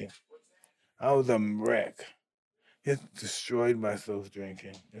drinking. I was a wreck. It destroyed myself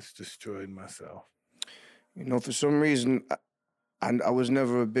drinking. It's destroyed myself. You know, for some reason, I was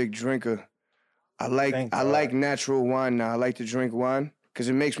never a big drinker. I Thank God. like natural wine now. I like to drink wine because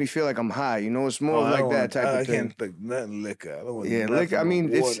it makes me feel like I'm high. You know, it's more of I like don't that want- type I of thing. can't think nothing liquor. I don't want Yeah, nothing liquor. I mean,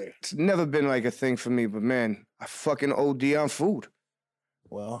 but it's water. never been like a thing for me. But man, I fucking OD on food.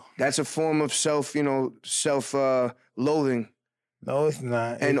 Well, That's a form of self-loathing no, it's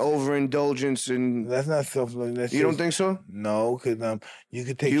not. and It's- overindulgence. And that's not self-loathing. That's you don't just- think so? No, because you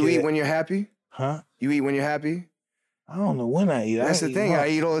could take You your- eat when you're happy. Huh? You eat when you're happy. I don't know when I eat. That's I the eat thing. much. I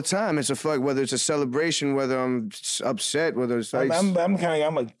eat all the time. It's a fuck. Whether it's a celebration, whether I'm upset, whether it's like. I'm kind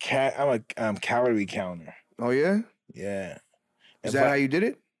of I'm a calorie counter. Oh yeah. Yeah. Is that how you did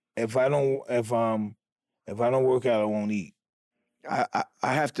it? If I don't work out, I won't eat. I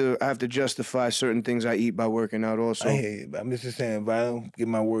have to justify certain things I eat by working out also. I hear you, but I'm just saying if I don't get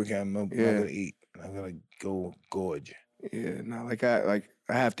my workout, I'm not Yeah. gonna eat. I'm gonna go gorge. Yeah, no,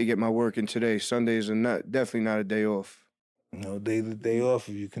 I have to get my work in today. Sundays are definitely not a day off. No day's a day off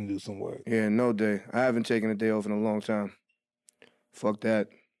if you can do some work. Yeah, no day. I haven't taken a day off in a long time. Fuck that.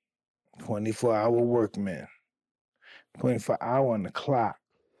 24-hour work, man. 24-hour on the clock.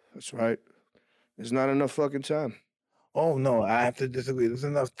 That's right. There's not enough fucking time. Oh no, I have to disagree. There's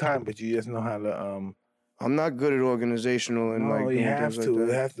enough time, but you just know how to I'm not good at organizational and No, like you doing have things to. like It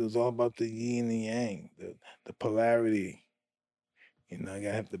that. has to. It's all about the yin and yang, the polarity. You know, you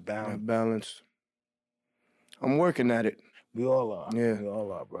gotta have the balance. Balance. I'm working at it. We all are. Yeah. We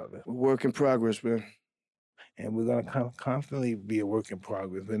all are, brother. We're work in progress, man. And we're gonna constantly be a work in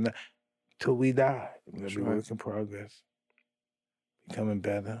progress. We're not, till we die. We're gonna That's be a right. work in progress. Becoming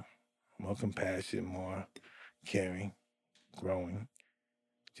better, more compassionate, more caring, growing.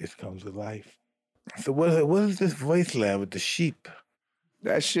 Just comes with life. So what is this voice lab with the sheep?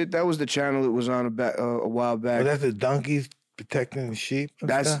 That shit, that was the channel it was on a while back. Oh, that's the donkeys protecting the sheep and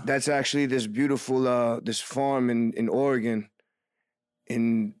stuff? That's actually this beautiful this farm in Oregon,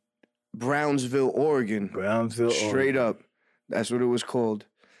 in Brownsville, Oregon. Brownsville, Straight Oregon. up. That's what it was called.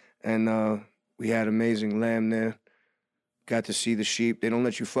 And we had amazing lamb there. Got to see the sheep. They don't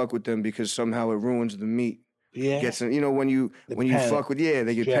let you fuck with them because somehow it ruins the meat. Yeah. Gets you know when you fuck with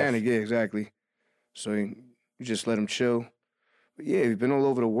they get Stress. panicked. Yeah, exactly. So you just let them chill. But yeah, we've been all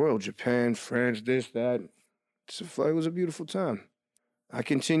over the world. Japan, France, this, that. It was a beautiful time. I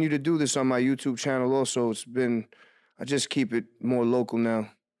continue to do this on my YouTube channel also. I just keep it more local now.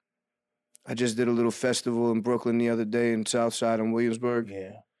 I just did a little festival in Brooklyn the other day in Southside in Williamsburg.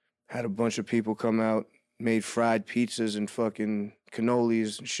 Yeah. Had a bunch of people come out, made fried pizzas and fucking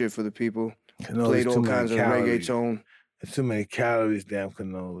cannolis and shit for the people. Cannolis, Played all kinds of calories. reggaeton. It's too many calories, damn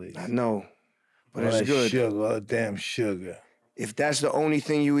cannolis. I know, but all it's that good. Sugar, all that damn sugar. If that's the only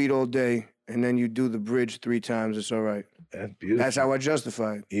thing you eat all day and then you do the bridge 3 times, it's all right. That's beautiful. That's how I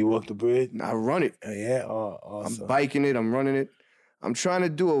justify it. You walk the bridge? I run it. Yeah, awesome. I'm biking it. I'm running it. I'm trying to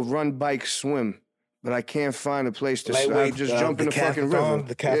do a run, bike, swim, but I can't find a place to Lightweight, just jump in the fucking river.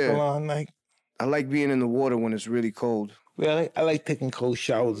 The Castellon, like? I like being in the water when it's really cold. Really? I like taking cold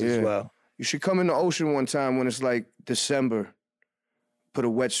showers as well. You should come in the ocean one time when it's like December. Put a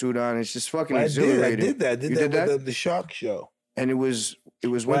wetsuit on. It's just fucking exhilarating. I did that. I did that with the shark show. And it was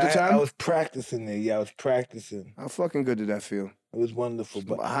wintertime? I was practicing there. Yeah, I was practicing. How fucking good did that feel? It was wonderful.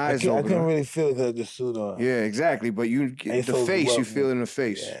 But I couldn't really feel it because I had the suit on. Yeah, exactly. But you feel it in the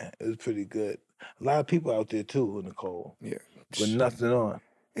face. Yeah, it was pretty good. A lot of people out there too in the cold. Yeah. With nothing on.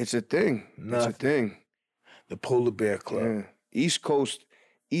 It's a thing. Nothing. It's a thing. The Polar Bear Club. Yeah. East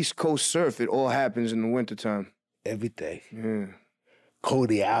Coast surf, it all happens in the wintertime. Every day. Yeah.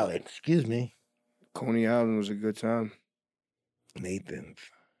 Cody Island. Excuse me. Coney Island was a good time. Nathan's.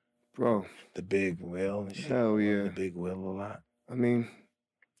 Bro. The big whale and shit. Hell yeah. The big whale a lot. I mean.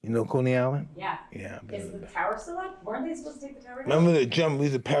 You know Coney Island? Yeah. Yeah. Is the tower still up? Weren't they supposed to take the tower down? Remember the jump? We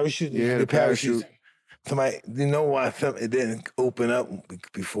used to parachute? Yeah, the parachute. Somebody, you know why it didn't open up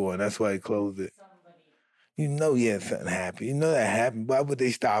before? That's why he closed it. You know you had something happen. You know that happened. Why would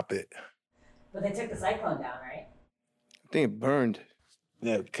they stop it? But they took the cyclone down, right? I think it burned.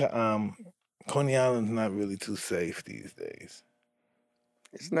 Yeah, Coney Island's not really too safe these days.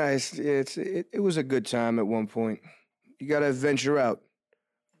 It's nice. Yeah, it was a good time at one point. You gotta venture out.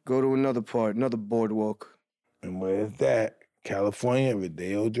 Go to another boardwalk. And where's that? California,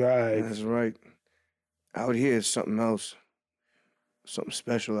 Rodeo Drive. That's right. Out here is something else. Something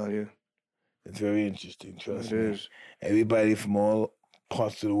special out here. It's very interesting, trust me. It is. Everybody from all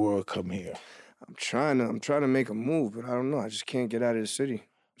parts of the world come here. I'm trying to make a move, but I don't know. I just can't get out of the city.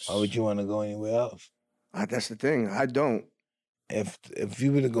 Why would you want to go anywhere else? That's the thing. I don't. If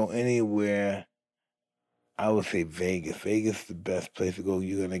you were to go anywhere, I would say Vegas. Vegas is the best place to go.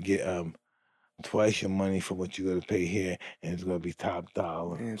 You're gonna get twice your money for what you're gonna pay here, and it's gonna be top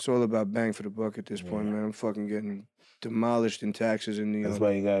dollar. Yeah, it's all about bang for the buck at this point, man. I'm fucking getting demolished in taxes in New York. That's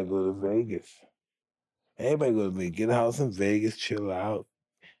why you gotta go to Vegas. Everybody go to Vegas. Get a house in Vegas, chill out.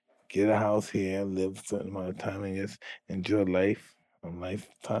 Get a house here, live a certain amount of time, and just enjoy life on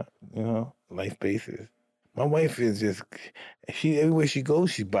lifetime, life basis. My wife is just, everywhere she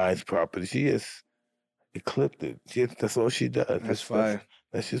goes, she buys property. She just eclipsed it. That's all she does. That's fine.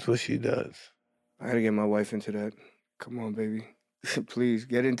 That's just what she does. I gotta get my wife into that. Come on, baby. Please,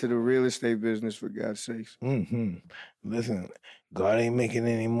 get into the real estate business, for God's sakes. Mm-hmm. Listen, God ain't making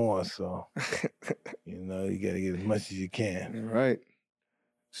any more, so, you gotta get as much as you can. You're right.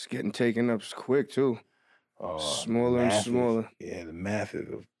 It's getting taken up quick, too. Smaller and smaller. Yeah, the masses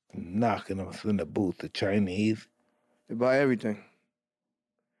are knocking us in the booth. The Chinese. They buy everything.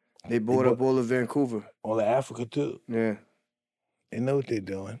 They bought up all of Vancouver. All of Africa, too. Yeah. They know what they're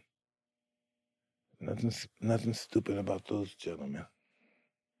doing. Nothing stupid about those gentlemen.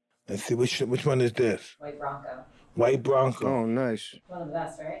 Let's see, which one is this? White Bronco. White Bronco. Oh, nice. One of the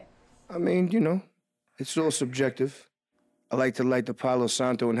best, right? I mean, it's all subjective. I like to light the Palo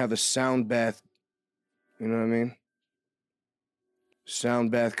Santo and have a sound bath. You know what I mean?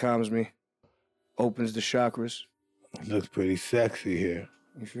 Sound bath calms me. Opens the chakras. It looks pretty sexy here.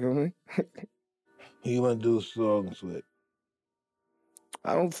 You feel me? Who you want to do songs with?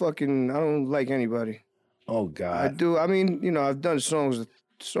 I don't like anybody. Oh, God. I do. I mean, I've done songs with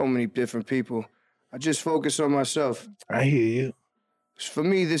so many different people. I just focus on myself. I hear you. For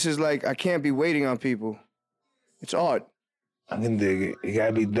me, this is like, I can't be waiting on people. It's art. I can dig it. It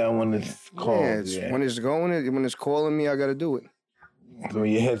gotta be done when it's called. Yeah, when it's going, when it's calling me, I gotta do it. So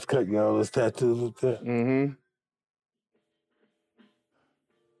when your head's cut, you got all those tattoos up there? Mm-hmm.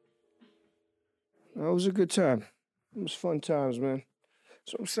 That was a good time. It was fun times, man.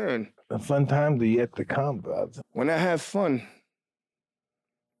 That's what I'm saying. The fun times are yet to come, brother. When I have fun,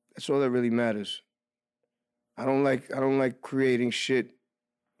 that's all that really matters. I don't like creating shit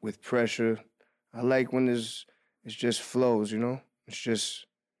with pressure. I like when it's just flows, you know? It's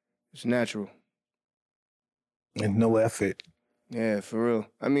natural. And no effort. Yeah, for real.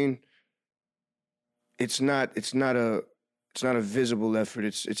 I mean, it's not a visible effort.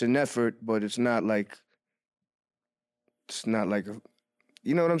 It's an effort, but it's not like a,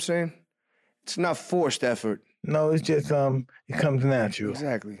 you know what I'm saying? It's not forced effort. No, it's just it comes natural.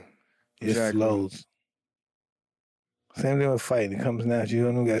 Exactly. It just flows. Same thing with fighting. It comes natural.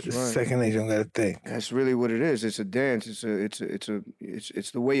 You don't got second nature. You don't got to think. That's really what it is. It's a dance.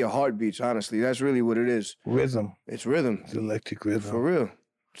 It's the way your heart beats. Honestly, that's really what it is. Rhythm. It's rhythm. It's electric rhythm. For real.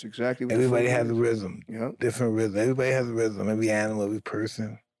 It's exactly what everybody has a rhythm. Yeah. Different rhythm. Everybody has a rhythm. Every animal, every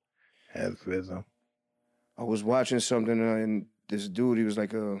person has rhythm. I was watching something and this dude, he was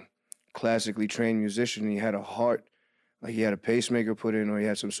like a classically trained musician. And he had a heart, like he had a pacemaker put in, or he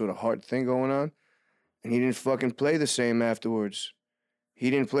had some sort of heart thing going on. And he didn't fucking play the same afterwards. He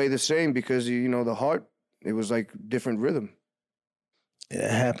didn't play the same because, you know, the heart, it was like different rhythm. Yeah,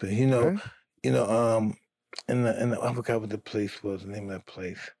 it happened. You know, I forgot what the place was, the name of that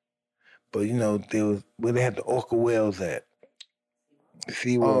place. But, you know, there was where they had the orca whales at.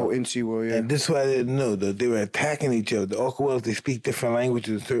 SeaWorld. Oh, in SeaWorld, yeah. And this is what I didn't know, though. They were attacking each other. The orca whales, they speak different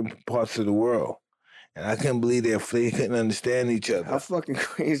languages in certain parts of the world. And I couldn't believe they couldn't understand each other. How fucking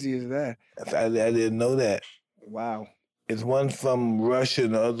crazy is that? I didn't know that. Wow. It's one from Russia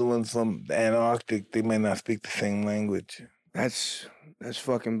and the other one from the Antarctic. They may not speak the same language. That's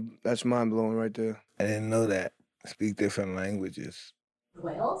mind-blowing right there. I didn't know that. Speak different languages. The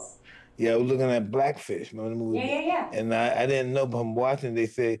whales? Yeah, I was looking at Blackfish. Remember the movie? Yeah. And I didn't know, but I'm watching, they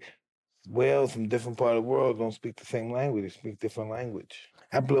say whales from different part of the world don't speak the same language. They speak different language.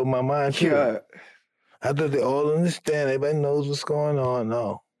 That blew my mind, too. Yeah. I thought they all understand. Everybody knows what's going on.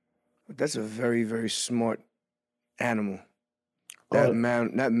 No. That's a very, very smart animal. That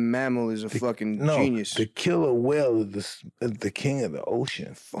mammal is a fucking genius. The killer whale is the king of the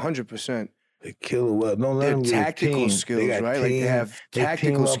ocean. 100%. The killer whale. Don't let them tactical skills, right? Like they have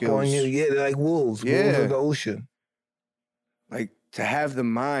tactical skills. On you. Yeah, they're like wolves. Yeah. Wolves of the ocean. Like to have the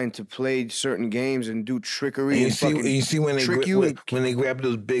mind to play certain games and do trickery and you see when they grab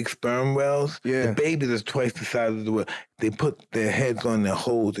those big sperm whales, yeah. the babies is twice the size of the whale. They put their heads on their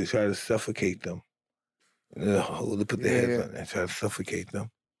holes. They try to suffocate them. They put their heads on there, try to suffocate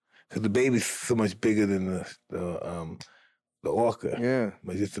them. Because the baby's so much bigger than the orca. Yeah.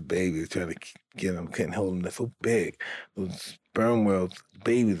 But just a baby. They're trying to get them, can't hold them. They're so big. Those sperm whales,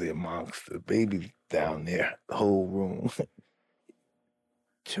 babies are monsters. The baby's down there, the whole room.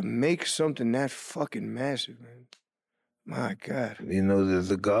 To make something that fucking massive, man. My God. You know, there's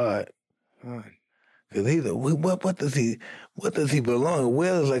a God. Because what does he belong? A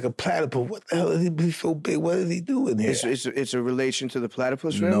whale is like a platypus. What the hell is he so big? What is he doing here? It's a relation to the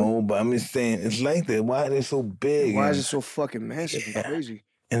platypus family? No, but I'm just saying, it's like that. Why are they so big? Why is it so fucking massive and crazy?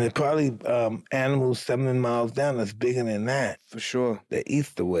 And there's probably animals 7 miles down that's bigger than that. For sure. They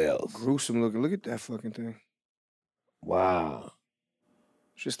eat the whales. Gruesome looking. Look at that fucking thing. Wow.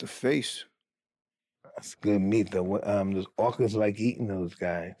 It's just a face. That's good meat, though. Those orcas like eating those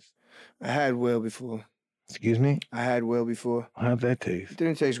guys. I had whale before. Excuse me? I had whale before. How'd that taste? It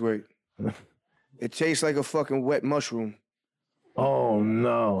didn't taste great. It tastes like a fucking wet mushroom. Oh,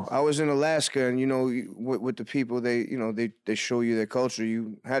 no. I was in Alaska, and, you know, with the people, they show you their culture.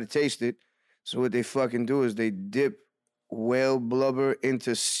 You had to taste it. So what they fucking do is they dip whale blubber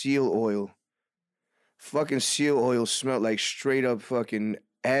into seal oil. Fucking seal oil smelled like straight up fucking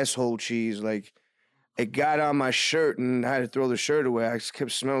asshole cheese. Like, it got on my shirt, and I had to throw the shirt away. I just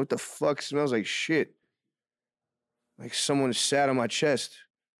kept smelling, what the fuck? Smells like shit. Like someone sat on my chest.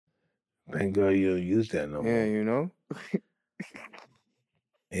 Thank God you don't use that no more. Yeah, you know?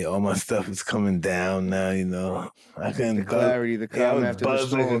 Yeah, all my stuff is coming down now, you know. I couldn't the clarity, the calm after the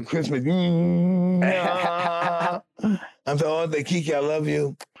storm. Like a Christmas. I'm saying all day, Kiki, I love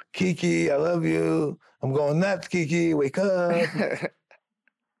you. Kiki, I love you. I'm going nuts, Kiki. Wake up.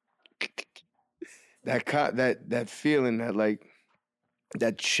 that feeling,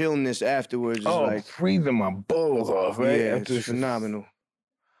 that chillness afterwards is like freezing my balls off, right? Yeah, it's phenomenal.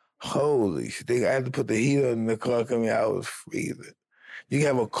 Holy shit! I had to put the heat on in the car coming out. I was freezing. You can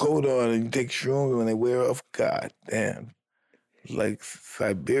have a coat on and you take shrooms when they wear off. God damn, it's like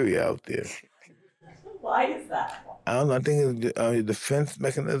Siberia out there. Why is that? I don't know. I think it's your defense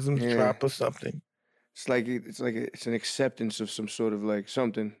mechanisms drop or something. It's an acceptance of some sort of like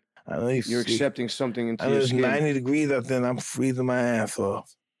something. I know you're accepting something into I know your it's skin. 90 degrees up there and I'm freezing my ass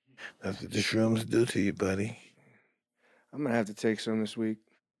off. That's what the shrooms do to you, buddy. I'm gonna have to take some this week.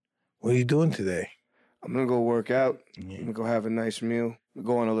 What are you doing today? I'm gonna go work out. Yeah. I'm gonna go have a nice meal.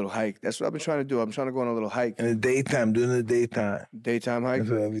 Go on a little hike. That's what I've been trying to do. I'm trying to go on a little hike. In the daytime, doing the daytime. Daytime hike.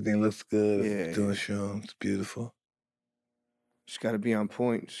 That's where everything looks good. Yeah, Doing shrooms. It's beautiful. Just gotta be on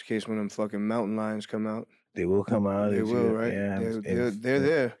point, just in case when them fucking mountain lions come out. They will come out. They will, right? Yeah, they're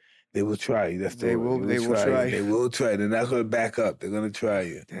there. They will try you. That's They will try you. They will try. They're not going to back up. They're going to try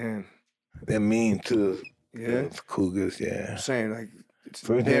you. Damn. They're mean too. Yeah. Those cougars, yeah. I'm saying, like,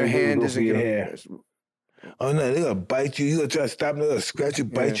 First their thing they do, hand go isn't for your gonna. hair. Oh no, they're gonna bite you. You're gonna try to stop them, they're gonna scratch you,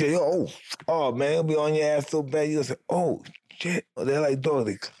 bite you. Oh man, they'll be on your ass so bad, you're gonna say, oh shit. They're like dogs,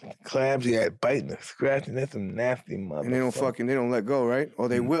 they clams you at biting and scratching. That's some nasty motherfuckers. And they don't let go, right? Or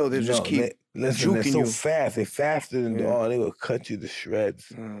they will, they'll just keep listen, they're juking so you. fast. They're faster than they will cut you to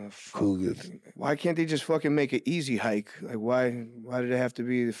shreds. Cougars. Why can't they just fucking make an easy hike? Like why do they have to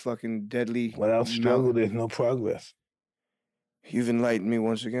be the fucking deadly? Without struggle, there's no progress. You've enlightened me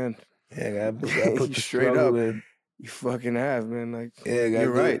once again. Yeah, I put the straight struggle up. in. You fucking have, man. Like, Yeah,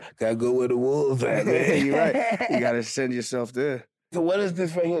 you're right. Gotta go where the wolves at, man. You're right. You gotta send yourself there. So what is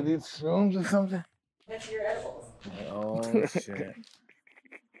this right here? These shrooms or something? That's your edibles. Oh shit!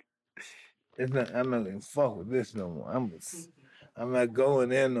 I'm not gonna fuck with this no more. I'm not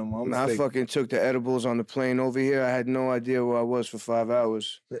going in no more. I fucking took the edibles on the plane over here. I had no idea where I was for 5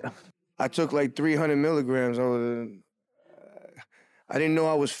 hours. I took like 300 milligrams. I didn't know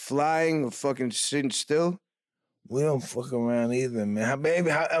I was flying or fucking sitting still. We don't fuck around either, man. How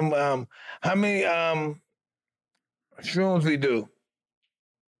many shrooms we do?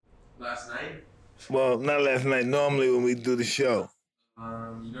 Last night? Well, not last night. Normally when we do the show. You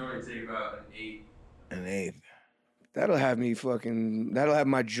normally take about an 8. An 8. That'll have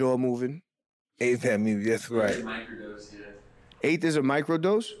my jaw moving. 8 had me just right. It's a microdose, yeah. 8 is a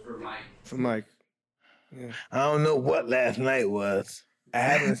microdose? For Mike. For Mike. Yeah. I don't know what last night was. I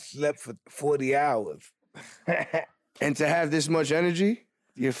haven't slept for 40 hours. And to have this much energy,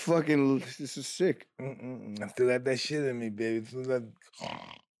 this is sick. I still got that shit in me, baby. As soon as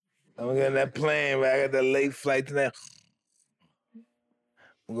I'm getting on that plane, right? I got that late flight tonight.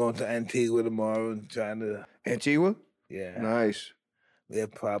 I'm going to Antigua tomorrow and trying to... Antigua? Yeah. Nice. We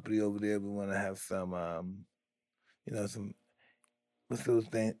have property over there. We want to have some, some... What's those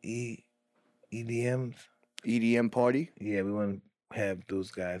things? EDMs? EDM party? Yeah, we want to have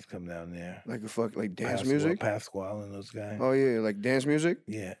those guys come down there. Like dance music? Pasquale and those guys. Oh, yeah, like dance music?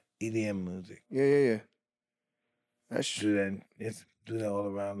 Yeah, EDM music. Yeah. Do that all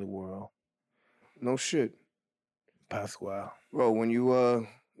around the world. No shit. Pasquale. Bro, when you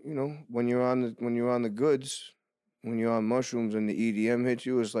when you're on the goods, when you're on mushrooms and the EDM hits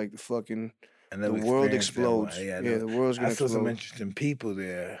you, it's like the world explodes. The world's gonna I saw explode. some interesting people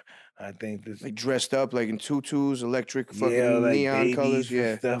there. I think this Like dressed up like in tutus, electric fucking like neon colors. and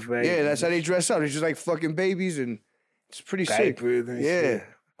Yeah. stuff, right? Yeah, that's how they dress up. It's just like fucking babies and it's pretty sick. Diapers and Yeah. shit.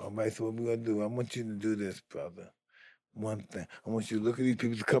 All right, so what we're gonna do? I want you to do this, brother. One thing. I want you to look at these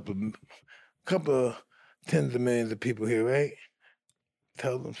people. A couple of tens of millions of people here, right?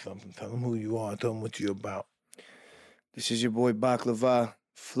 Tell them something. Tell them who you are. Tell them what you're about. This is your boy Baklava,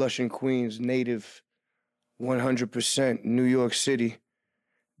 Flushing, Queens, native, 100% New York City.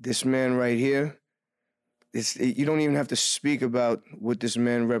 This man right here, you don't even have to speak about what this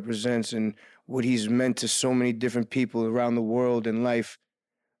man represents and what he's meant to so many different people around the world and life,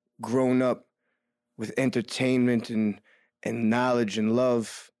 grown up with entertainment and knowledge and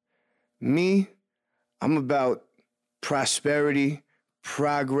love. Me, I'm about prosperity,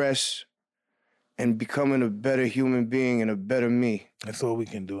 progress, and becoming a better human being and a better me. That's all we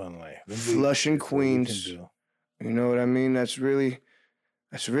can do in life. Flushing, Queens. You know what I mean? That's really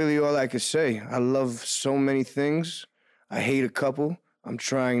all I could say. I love so many things. I hate a couple. I'm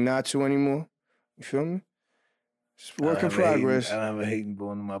trying not to anymore. You feel me? It's work in progress. I don't have a hating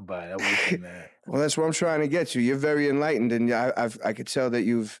bone in my body. I work in that. Well, that's what I'm trying to get to. You're very enlightened, and I could tell that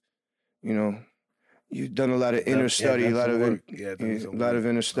you've done a lot of inner study, a lot of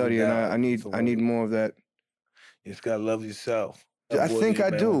inner study, and I need more of that. You just gotta love yourself. I think I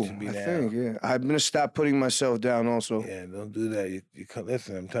do. I'm gonna stop putting myself down. Also. Yeah, don't do that. You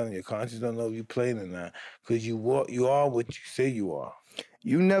listen. I'm telling you, your conscience don't know if you're playing or not, because you are what you say you are.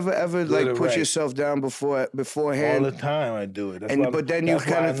 You never ever put yourself down beforehand. All the time I do it. But then you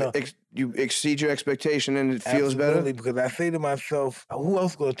kind of you exceed your expectation and it feels better. Absolutely, because I say to myself, who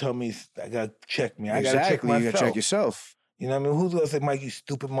else gonna tell me I gotta check me? I gotta check myself. You gotta check yourself. You know what I mean? Who's gonna say, Mike, you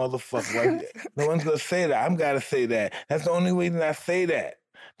stupid motherfucker? No one's gonna say that. I'm gotta say that. That's the only reason I say that.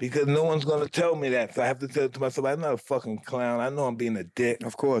 Because no one's gonna tell me that. So I have to tell it to myself, I'm not a fucking clown. I know I'm being a dick.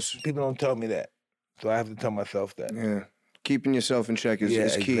 Of course. People don't tell me that. So I have to tell myself that. Yeah. Keeping yourself in check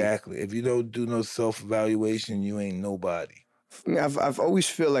is key. Exactly. If you don't do no self-evaluation, you ain't nobody. I mean, I've always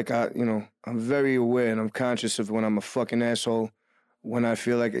feel like I'm very aware and I'm conscious of when I'm a fucking asshole. When I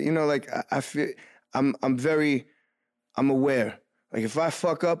feel like, I feel I'm aware. Like if I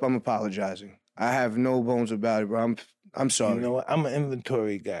fuck up, I'm apologizing. I have no bones about it, bro. I'm sorry. You know what? I'm an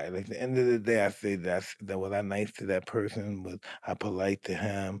inventory guy. Like at the end of the day, I say that was I nice to that person? Was I polite to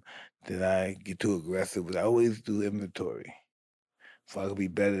him? Did I get too aggressive? But I always do inventory. So I could be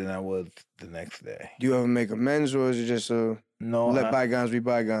better than I was the next day. Do you ever make amends, or is it just let bygones be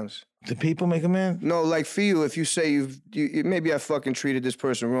bygones? Do people make amends? No, like for you, if you say maybe I fucking treated this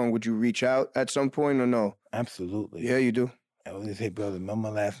person wrong, would you reach out at some point or no? Absolutely. Yeah, you do. I always say, brother, remember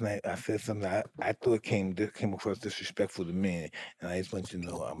last night I said something I thought came across disrespectful to me, and I just want you to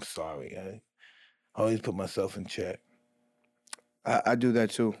know I'm sorry. I always put myself in check. I do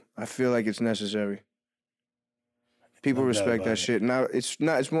that too. I feel like it's necessary. People respect that shit. Now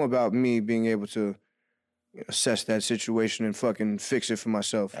it's more about me being able to assess that situation and fucking fix it for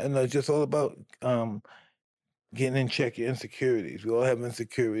myself. I know it's just all about getting in check your insecurities. We all have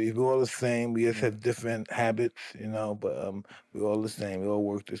insecurities. We're all the same. We just have different habits, but we're all the same. We all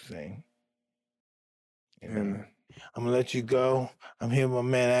work the same. I'm gonna let you go. I'm here with my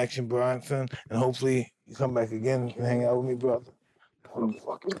man Action Bronson, and hopefully you come back again and hang out with me, brother.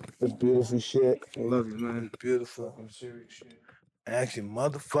 It's beautiful shit. I love you, man. Beautiful. I'm serious shit. Action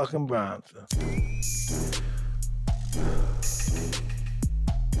motherfucking Bronson.